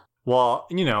as well. Well,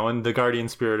 you know, and the guardian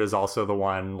spirit is also the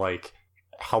one, like,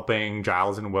 helping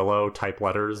Giles and Willow type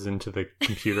letters into the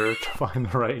computer to find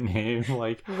the right name.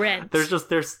 Like, Rent. There's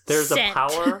a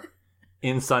power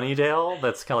in Sunnydale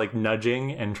that's kind of like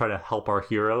nudging and trying to help our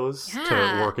heroes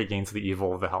to work against the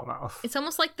evil of the Hellmouth. It's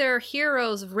almost like they're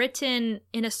heroes written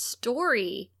in a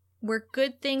story where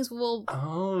good things will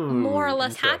more or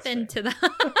less happen to them.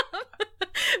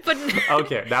 But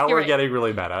okay, now we're getting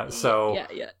really meta. So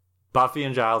yeah. Buffy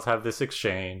and Giles have this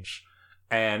exchange,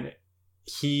 and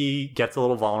he gets a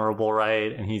little vulnerable,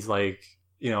 right? And he's like,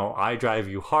 you know, I drive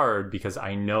you hard because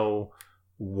I know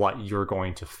what you're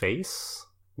going to face,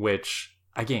 which,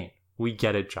 again, we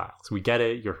get it, Giles. We get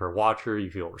it. You're her watcher. You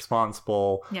feel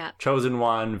responsible. Yeah. Chosen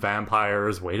one,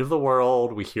 vampires, weight of the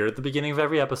world. We hear at the beginning of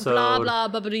every episode. Blah, blah,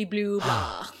 bubbly, blue,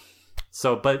 blah.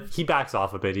 So, but he backs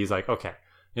off a bit. He's like, okay,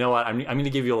 you know what? I'm going to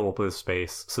give you a little bit of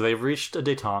space. So they've reached a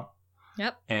détente.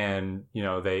 Yep. And, you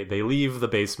know, they leave the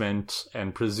basement,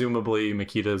 and presumably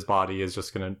Makita's body is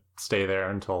just going to stay there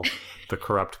until the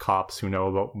corrupt cops who know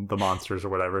about the monsters or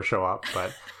whatever show up.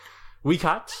 But we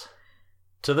cut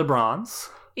to the Bronze.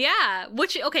 Yeah,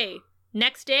 which, okay,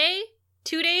 next day?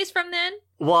 2 days from then?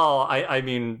 Well, I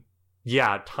mean,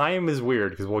 yeah, time is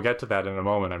weird, because we'll get to that in a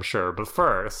moment, I'm sure. But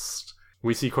first,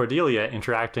 we see Cordelia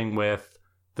interacting with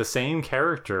the same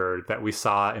character that we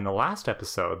saw in the last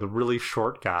episode, the really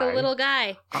short guy. The little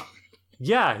guy.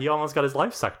 Yeah, he almost got his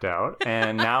life sucked out,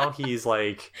 and now he's,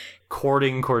 like,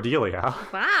 courting Cordelia.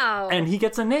 Wow. And he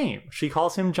gets a name. She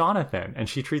calls him Jonathan, and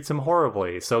she treats him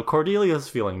horribly. So Cordelia's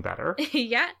feeling better.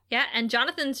 Yeah, and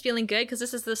Jonathan's feeling good, because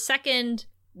this is the second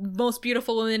most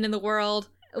beautiful woman in the world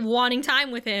wanting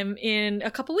time with him in a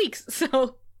couple weeks.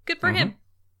 So, good for him.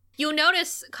 You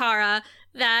notice, Kara,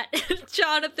 that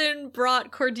Jonathan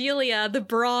brought Cordelia the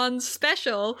Bronze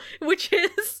Special, which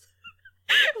is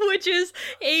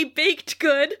a baked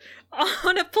good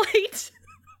on a plate.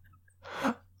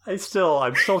 I'm still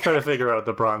trying to figure out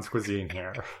the Bronze cuisine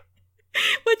here.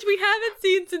 Which we haven't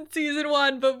seen since season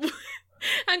 1, but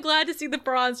I'm glad to see the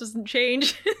Bronze doesn't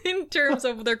change in terms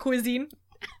of their cuisine.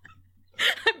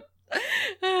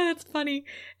 That's funny.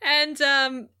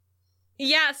 And,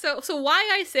 yeah, so why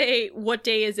I say, what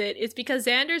day is it, is because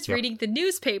Xander's reading the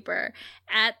newspaper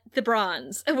at the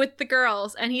Bronze with the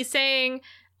girls, and he's saying,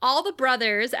 All the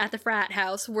brothers at the frat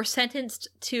house were sentenced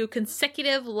to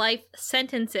consecutive life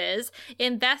sentences.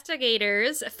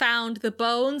 Investigators found the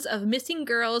bones of missing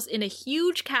girls in a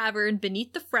huge cavern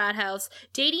beneath the frat house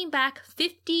dating back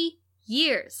 50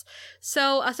 years.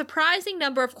 So a surprising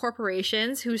number of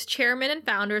corporations whose chairmen and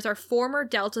founders are former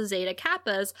Delta Zeta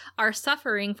Kappas are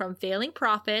suffering from failing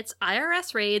profits,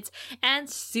 IRS raids, and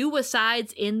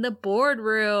suicides in the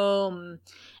boardroom.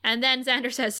 And then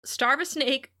Xander says, starve a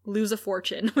snake, lose a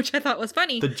fortune, which I thought was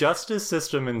funny. The justice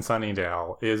system in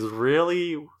Sunnydale is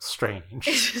really strange.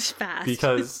 It's just fast.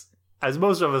 Because, as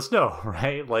most of us know,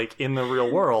 right? Like, in the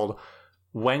real world,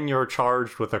 when you're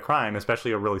charged with a crime,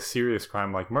 especially a really serious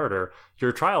crime like murder,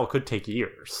 your trial could take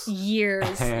years.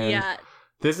 Years, and yeah.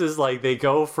 This is like, they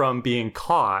go from being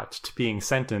caught to being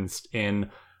sentenced in,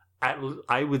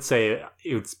 I would say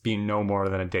it's been no more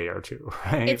than a day or two,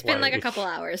 right? It's been like a couple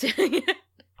hours.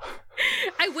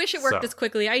 I wish it worked this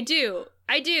quickly. I do.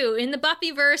 In the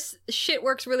Buffyverse, shit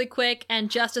works really quick and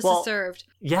justice is served.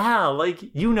 Yeah, like,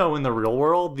 in the real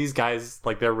world, these guys,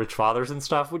 like, their rich fathers and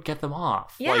stuff would get them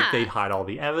off. Yeah. Like, they'd hide all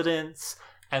the evidence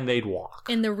and they'd walk.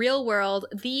 In the real world,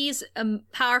 these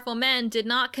powerful men did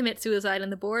not commit suicide in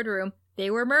the boardroom. They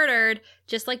were murdered,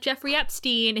 just like Jeffrey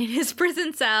Epstein in his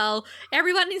prison cell.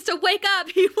 Everyone needs to wake up.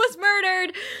 He was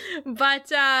murdered.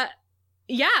 But,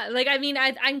 yeah, like, I mean,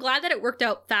 I'm glad that it worked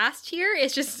out fast here.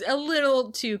 It's just a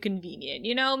little too convenient,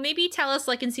 Maybe tell us,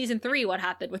 like, in season 3 what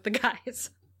happened with the guys.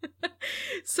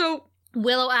 So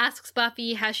Willow asks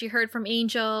Buffy, has she heard from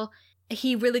Angel?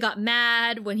 He really got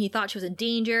mad when he thought she was in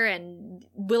danger, and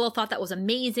Willow thought that was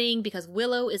amazing because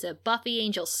Willow is a Buffy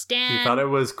Angel stan. He thought it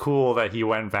was cool that he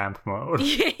went vamp mode.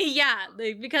 Yeah,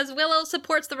 because Willow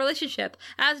supports the relationship,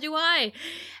 as do I.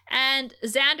 And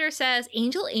Xander says,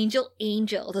 Angel, Angel,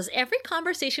 Angel. Does every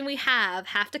conversation we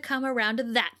have to come around to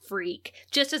that freak?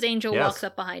 Just as Angel walks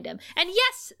up behind him. And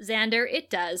yes, Xander, it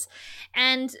does.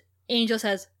 And Angel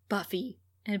says, Buffy.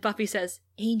 And Buffy says,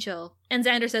 Angel. And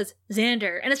Xander says,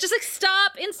 Xander. And it's just like,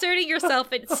 stop inserting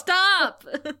yourself in. Stop!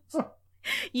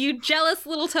 You jealous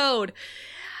little toad.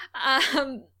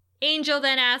 Angel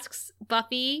then asks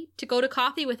Buffy to go to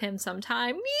coffee with him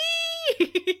sometime. He's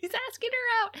asking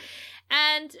her out.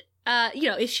 And,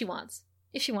 if she wants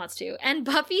to. And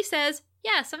Buffy says,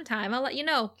 yeah, sometime. I'll let you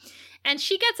know. And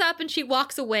she gets up and she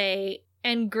walks away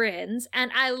and grins.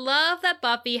 And I love that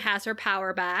Buffy has her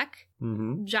power back.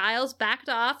 Mm-hmm. Giles backed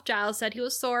off. Giles said he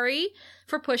was sorry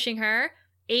for pushing her.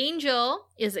 Angel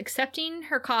is accepting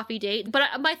her coffee date.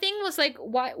 But my thing was like,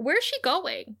 where's she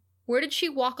going? Where did she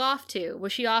walk off to?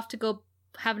 Was she off to go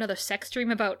have another sex dream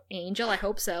about Angel? I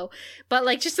hope so. But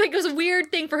it was a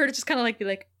weird thing for her to just kind of be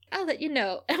like, I'll let you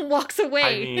know, and walks away.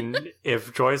 I mean,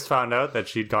 if Joyce found out that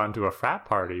she'd gone to a frat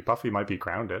party, Buffy might be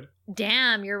grounded.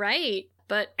 Damn, you're right.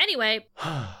 But anyway,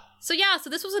 so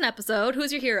this was an episode.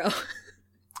 Who's your hero?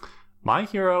 My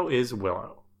hero is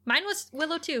Willow. Mine was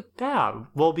Willow too. Yeah,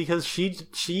 well, because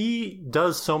she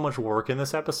does so much work in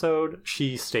this episode.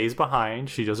 She stays behind.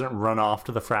 She doesn't run off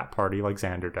to the frat party like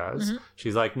Xander does. Mm-hmm.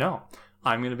 She's like, no,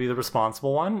 I'm going to be the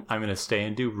responsible one. I'm going to stay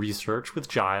and do research with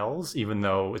Giles, even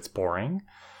though it's boring.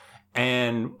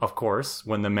 And, of course,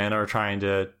 when the men are trying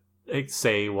to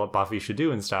say what Buffy should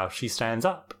do and stuff, she stands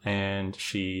up and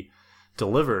she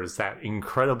delivers that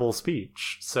incredible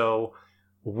speech. So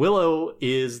Willow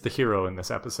is the hero in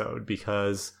this episode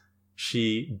because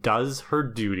she does her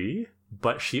duty,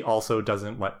 but she also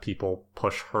doesn't let people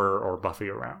push her or Buffy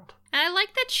around. And I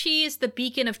like that she's the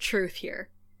beacon of truth here,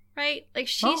 right? Like,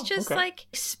 she's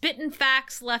spitting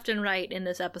facts left and right in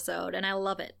this episode, and I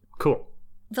love it. Cool.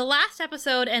 The last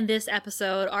episode and this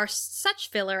episode are such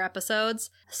filler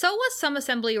episodes. So was Some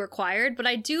Assembly Required, but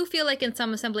I do feel like in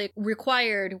Some Assembly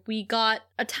Required, we got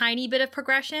a tiny bit of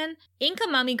progression. Inca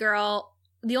Mummy Girl,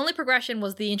 the only progression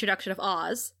was the introduction of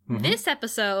Oz. Mm-hmm. This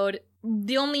episode,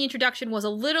 the only introduction was a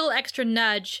little extra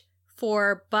nudge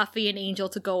for Buffy and Angel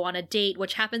to go on a date,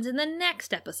 which happens in the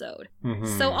next episode.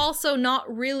 Mm-hmm. So also not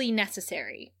really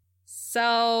necessary.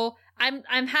 So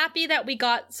I'm happy that we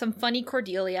got some funny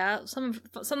Cordelia. Some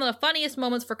of the funniest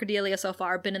moments for Cordelia so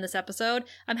far have been in this episode.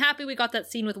 I'm happy we got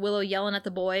that scene with Willow yelling at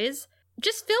the boys.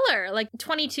 Just filler. Like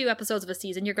 22 episodes of a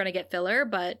season, you're going to get filler,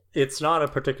 but... It's not a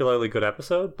particularly good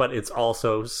episode, but it's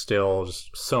also still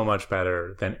just so much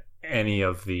better than any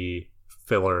of the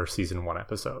filler season 1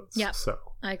 episodes. Yeah, so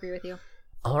I agree with you.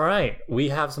 All right, we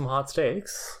have some hot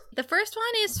takes. The first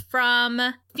one is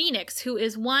from Phoenix, who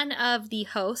is one of the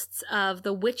hosts of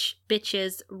the Witch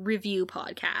Bitches review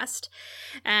podcast.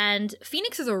 And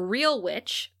Phoenix is a real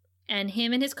witch, and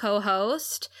him and his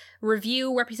co-host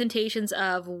review representations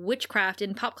of witchcraft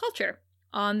in pop culture.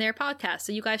 on their podcast.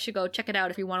 So you guys should go check it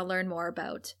out if you want to learn more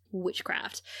about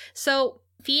witchcraft. So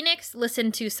Phoenix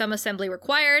listened to Some Assembly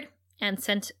Required and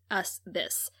sent us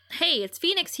this. Hey, it's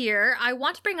Phoenix here. I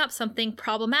want to bring up something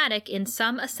problematic in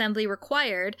Some Assembly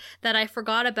Required that I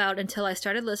forgot about until I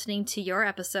started listening to your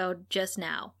episode just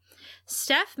now.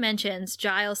 Steph mentions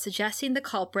Giles suggesting the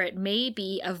culprit may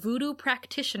be a voodoo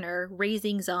practitioner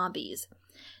raising zombies.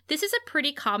 This is a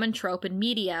pretty common trope in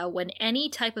media when any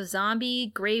type of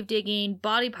zombie, grave digging,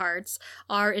 body parts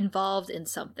are involved in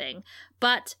something.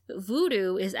 But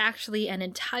voodoo is actually an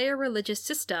entire religious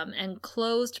system and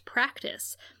closed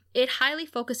practice. It highly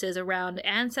focuses around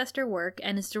ancestor work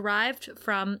and is derived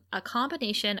from a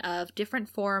combination of different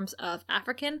forms of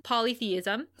African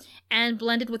polytheism and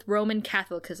blended with Roman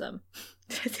Catholicism.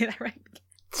 Did I say that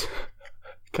right?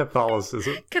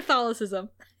 Catholicism.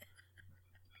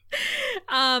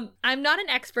 I'm not an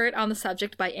expert on the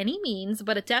subject by any means,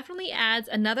 but it definitely adds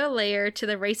another layer to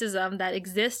the racism that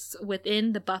exists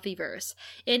within the Buffyverse.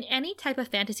 In any type of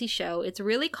fantasy show, it's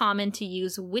really common to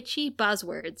use witchy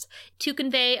buzzwords to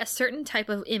convey a certain type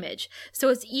of image, so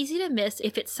it's easy to miss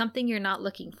if it's something you're not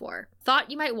looking for. Thought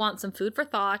you might want some food for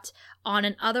thought on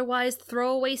an otherwise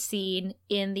throwaway scene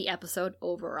in the episode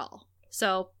overall.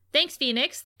 So, thanks,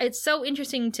 Phoenix. It's so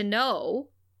interesting to know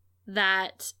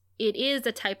that it is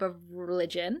a type of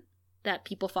religion that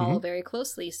people follow very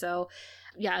closely. So,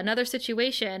 yeah, another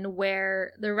situation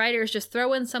where the writers just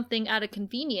throw in something out of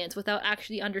convenience without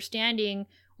actually understanding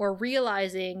or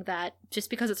realizing that just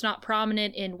because it's not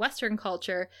prominent in Western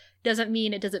culture doesn't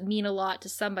mean it doesn't mean a lot to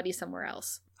somebody somewhere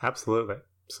else. Absolutely.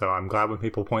 So I'm glad when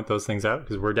people point those things out,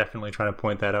 because we're definitely trying to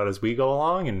point that out as we go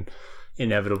along, and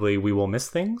inevitably we will miss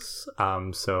things.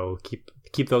 So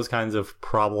keep those kinds of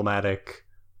problematic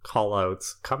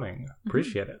call-outs coming.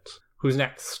 Appreciate it. Who's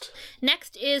next?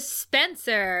 Next is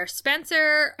Spencer.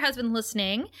 Spencer has been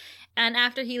listening, and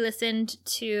after he listened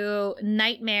to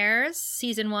Nightmares,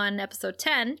 Season 1, Episode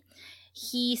 10,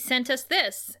 he sent us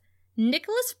this.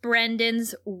 Nicholas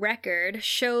Brendan's record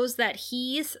shows that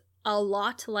he's a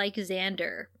lot like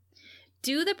Xander.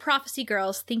 Do the Prophecy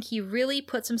Girls think he really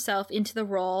puts himself into the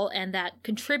role and that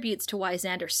contributes to why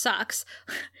Xander sucks?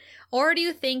 Or do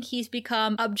you think he's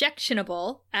become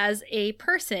objectionable as a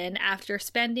person after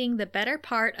spending the better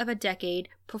part of a decade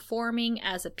performing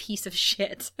as a piece of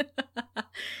shit?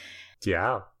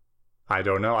 Yeah. I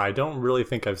don't know. I don't really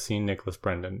think I've seen Nicholas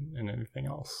Brendan in anything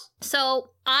else.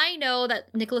 So I know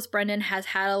that Nicholas Brendan has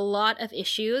had a lot of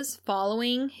issues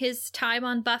following his time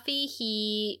on Buffy.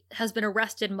 He has been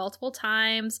arrested multiple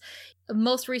times.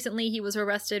 Most recently, he was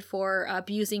arrested for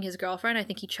abusing his girlfriend. I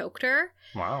think he choked her.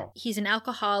 Wow. He's an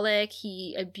alcoholic.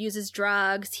 He abuses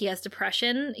drugs. He has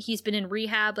depression. He's been in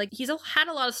rehab. Like, he's had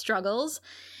a lot of struggles.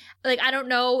 Like, I don't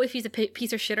know if he's a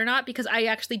piece of shit or not, because I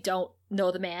actually don't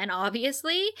know the man,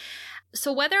 obviously.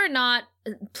 So whether or not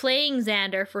playing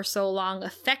Xander for so long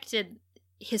affected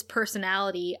his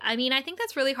personality, I mean, I think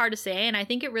that's really hard to say, and I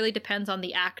think it really depends on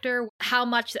the actor, how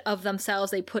much of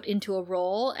themselves they put into a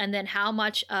role, and then how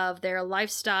much of their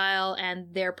lifestyle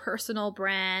and their personal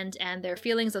brand and their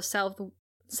feelings of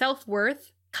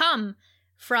self-worth come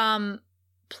from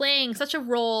playing such a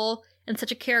role and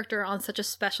such a character on such a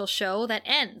special show that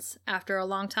ends after a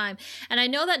long time. And I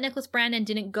know that Nicholas Brandon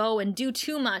didn't go and do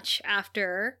too much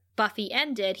after Buffy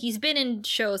ended. He's been in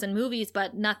shows and movies,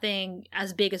 but nothing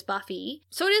as big as Buffy.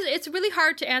 So it's really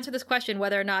hard to answer this question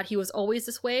whether or not he was always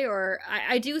this way, or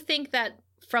I do think that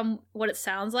from what it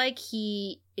sounds like,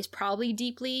 he is probably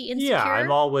deeply insecure. Yeah,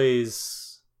 I'm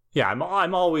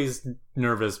always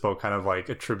nervous about kind of like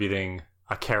attributing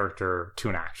a character to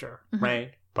an actor,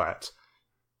 right? But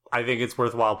I think it's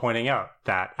worthwhile pointing out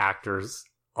that actors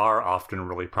are often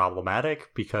really problematic,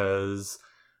 because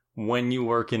when you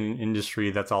work in an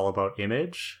industry that's all about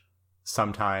image,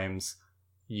 sometimes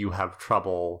you have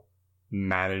trouble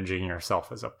managing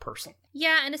yourself as a person.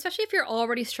 Yeah, and especially if you're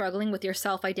already struggling with your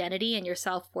self-identity and your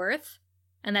self-worth,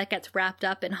 and that gets wrapped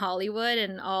up in Hollywood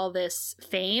and all this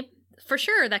fame, for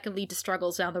sure that could lead to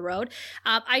struggles down the road.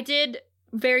 I did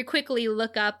very quickly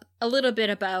look up a little bit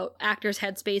about actors'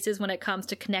 headspaces when it comes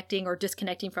to connecting or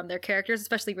disconnecting from their characters,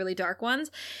 especially really dark ones.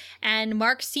 And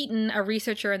Mark Seaton, a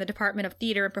researcher in the Department of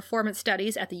Theatre and Performance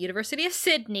Studies at the University of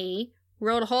Sydney,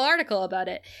 wrote a whole article about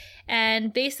it.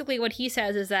 And basically what he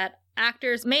says is that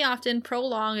actors may often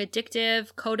prolong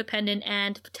addictive, codependent,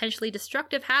 and potentially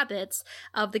destructive habits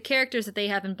of the characters that they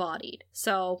have embodied.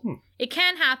 So it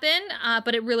can happen,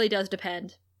 but it really does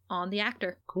depend on the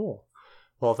actor. Cool.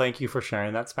 Well, thank you for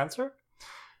sharing that, Spencer.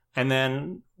 And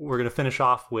then we're going to finish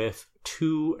off with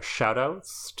 2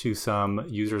 shout-outs to some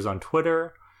users on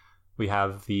Twitter. We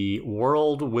have the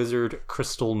World Wizard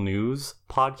Crystal News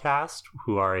podcast,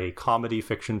 who are a comedy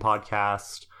fiction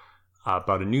podcast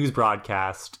about a news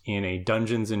broadcast in a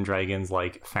Dungeons and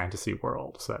Dragons-like fantasy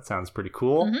world. So that sounds pretty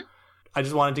cool. Mm-hmm. I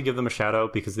just wanted to give them a shout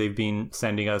out because they've been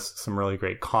sending us some really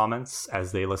great comments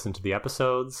as they listen to the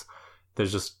episodes.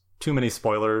 There's just too many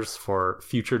spoilers for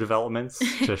future developments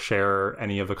to share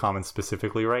any of the comments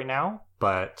specifically right now.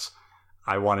 But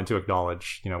I wanted to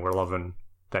acknowledge, we're loving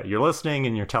that you're listening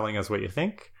and you're telling us what you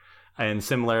think. And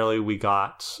similarly, we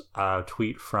got a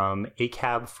tweet from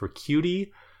ACAB for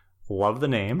Cutie. Love the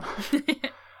name.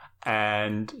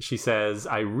 And she says,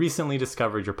 I recently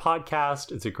discovered your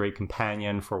podcast. It's a great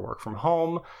companion for work from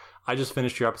home. I just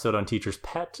finished your episode on Teacher's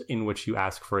Pet, in which you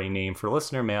ask for a name for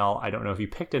listener mail. I don't know if you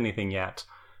picked anything yet,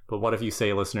 but what if you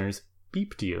say listeners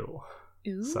beeped you?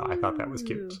 Ooh. So I thought that was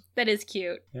cute. That is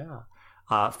cute. Yeah.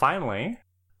 Finally,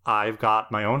 I've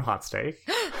got my own hot steak.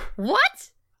 What?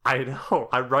 I know.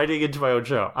 I'm writing into my own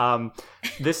show.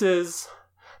 This is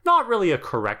not really a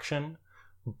correction,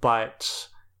 but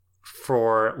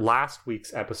for last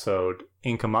week's episode,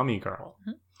 Inca Mummy Girl,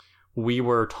 we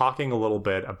were talking a little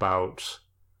bit about,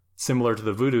 similar to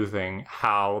the voodoo thing,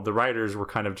 how the writers were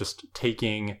kind of just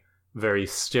taking very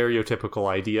stereotypical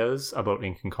ideas about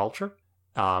Incan culture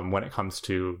when it comes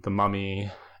to the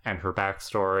mummy and her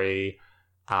backstory,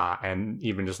 and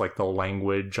even just like the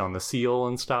language on the seal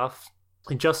and stuff.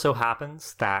 It just so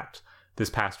happens that this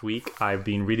past week I've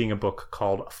been reading a book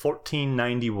called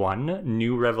 1491,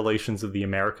 New Revelations of the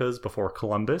Americas Before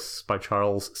Columbus by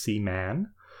Charles C.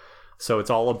 Mann. So it's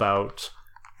all about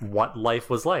what life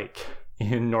was like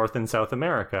in North and South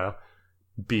America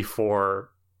before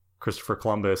Christopher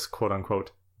Columbus, quote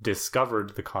unquote,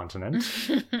 discovered the continent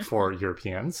for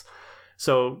Europeans.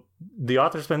 So the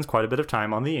author spends quite a bit of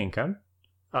time on the Incan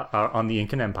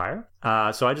Empire.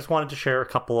 So I just wanted to share a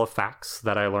couple of facts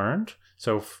that I learned.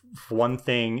 So for one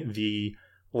thing, the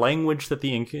language that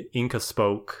the Inca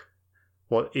spoke,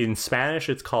 well, in Spanish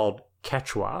it's called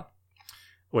Quechua,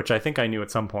 which I think I knew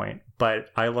at some point, but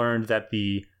I learned that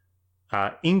the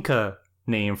Inca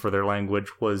name for their language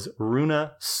was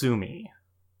Runa Sumi.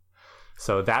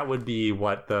 So that would be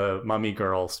what the mummy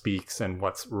girl speaks and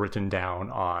what's written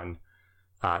down on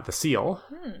the seal.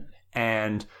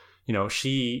 And,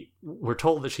 we're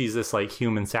told that she's this like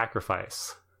human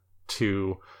sacrifice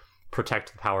to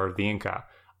protect the power of the Inca.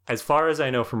 As far as I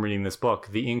know from reading this book,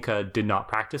 the Inca did not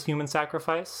practice human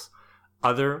sacrifice.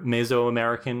 Other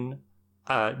Mesoamerican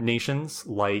nations,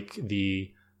 like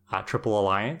the Triple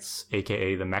Alliance,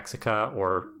 aka the Mexica,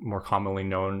 or more commonly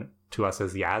known to us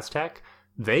as the Aztec,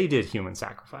 they did human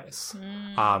sacrifice.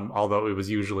 Although it was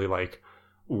usually like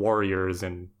warriors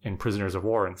and prisoners of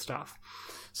war and stuff.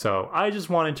 So I just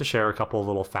wanted to share a couple of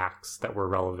little facts that were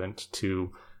relevant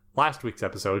to last week's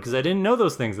episode, because I didn't know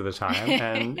those things at the time,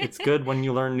 and it's good when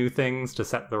you learn new things to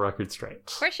set the record straight.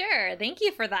 For sure. Thank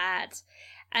you for that.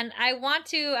 And I want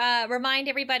to remind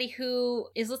everybody who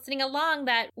is listening along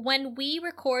that when we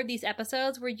record these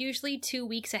episodes, we're usually 2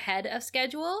 weeks ahead of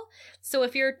schedule. So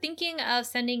if you're thinking of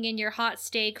sending in your hot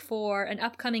steak for an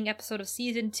upcoming episode of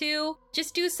season 2,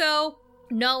 just do so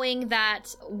knowing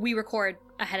that we record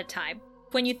ahead of time.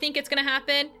 When you think it's going to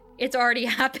happen, it's already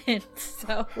happened.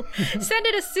 So send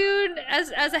it as soon as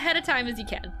ahead of time as you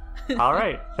can. All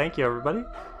right. Thank you, everybody.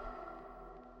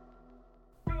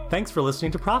 Thanks for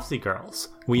listening to Prophecy Girls.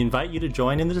 We invite you to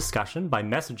join in the discussion by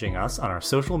messaging us on our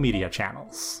social media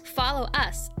channels. Follow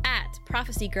us at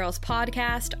Prophecy Girls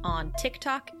Podcast on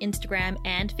TikTok, Instagram,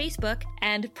 and Facebook,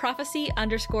 and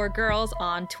Prophecy_Girls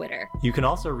on Twitter. You can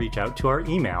also reach out to our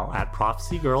email at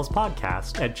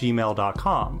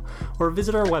prophecygirlspodcast@gmail.com or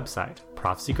visit our website,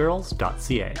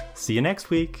 prophecygirls.ca. See you next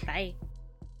week. Bye.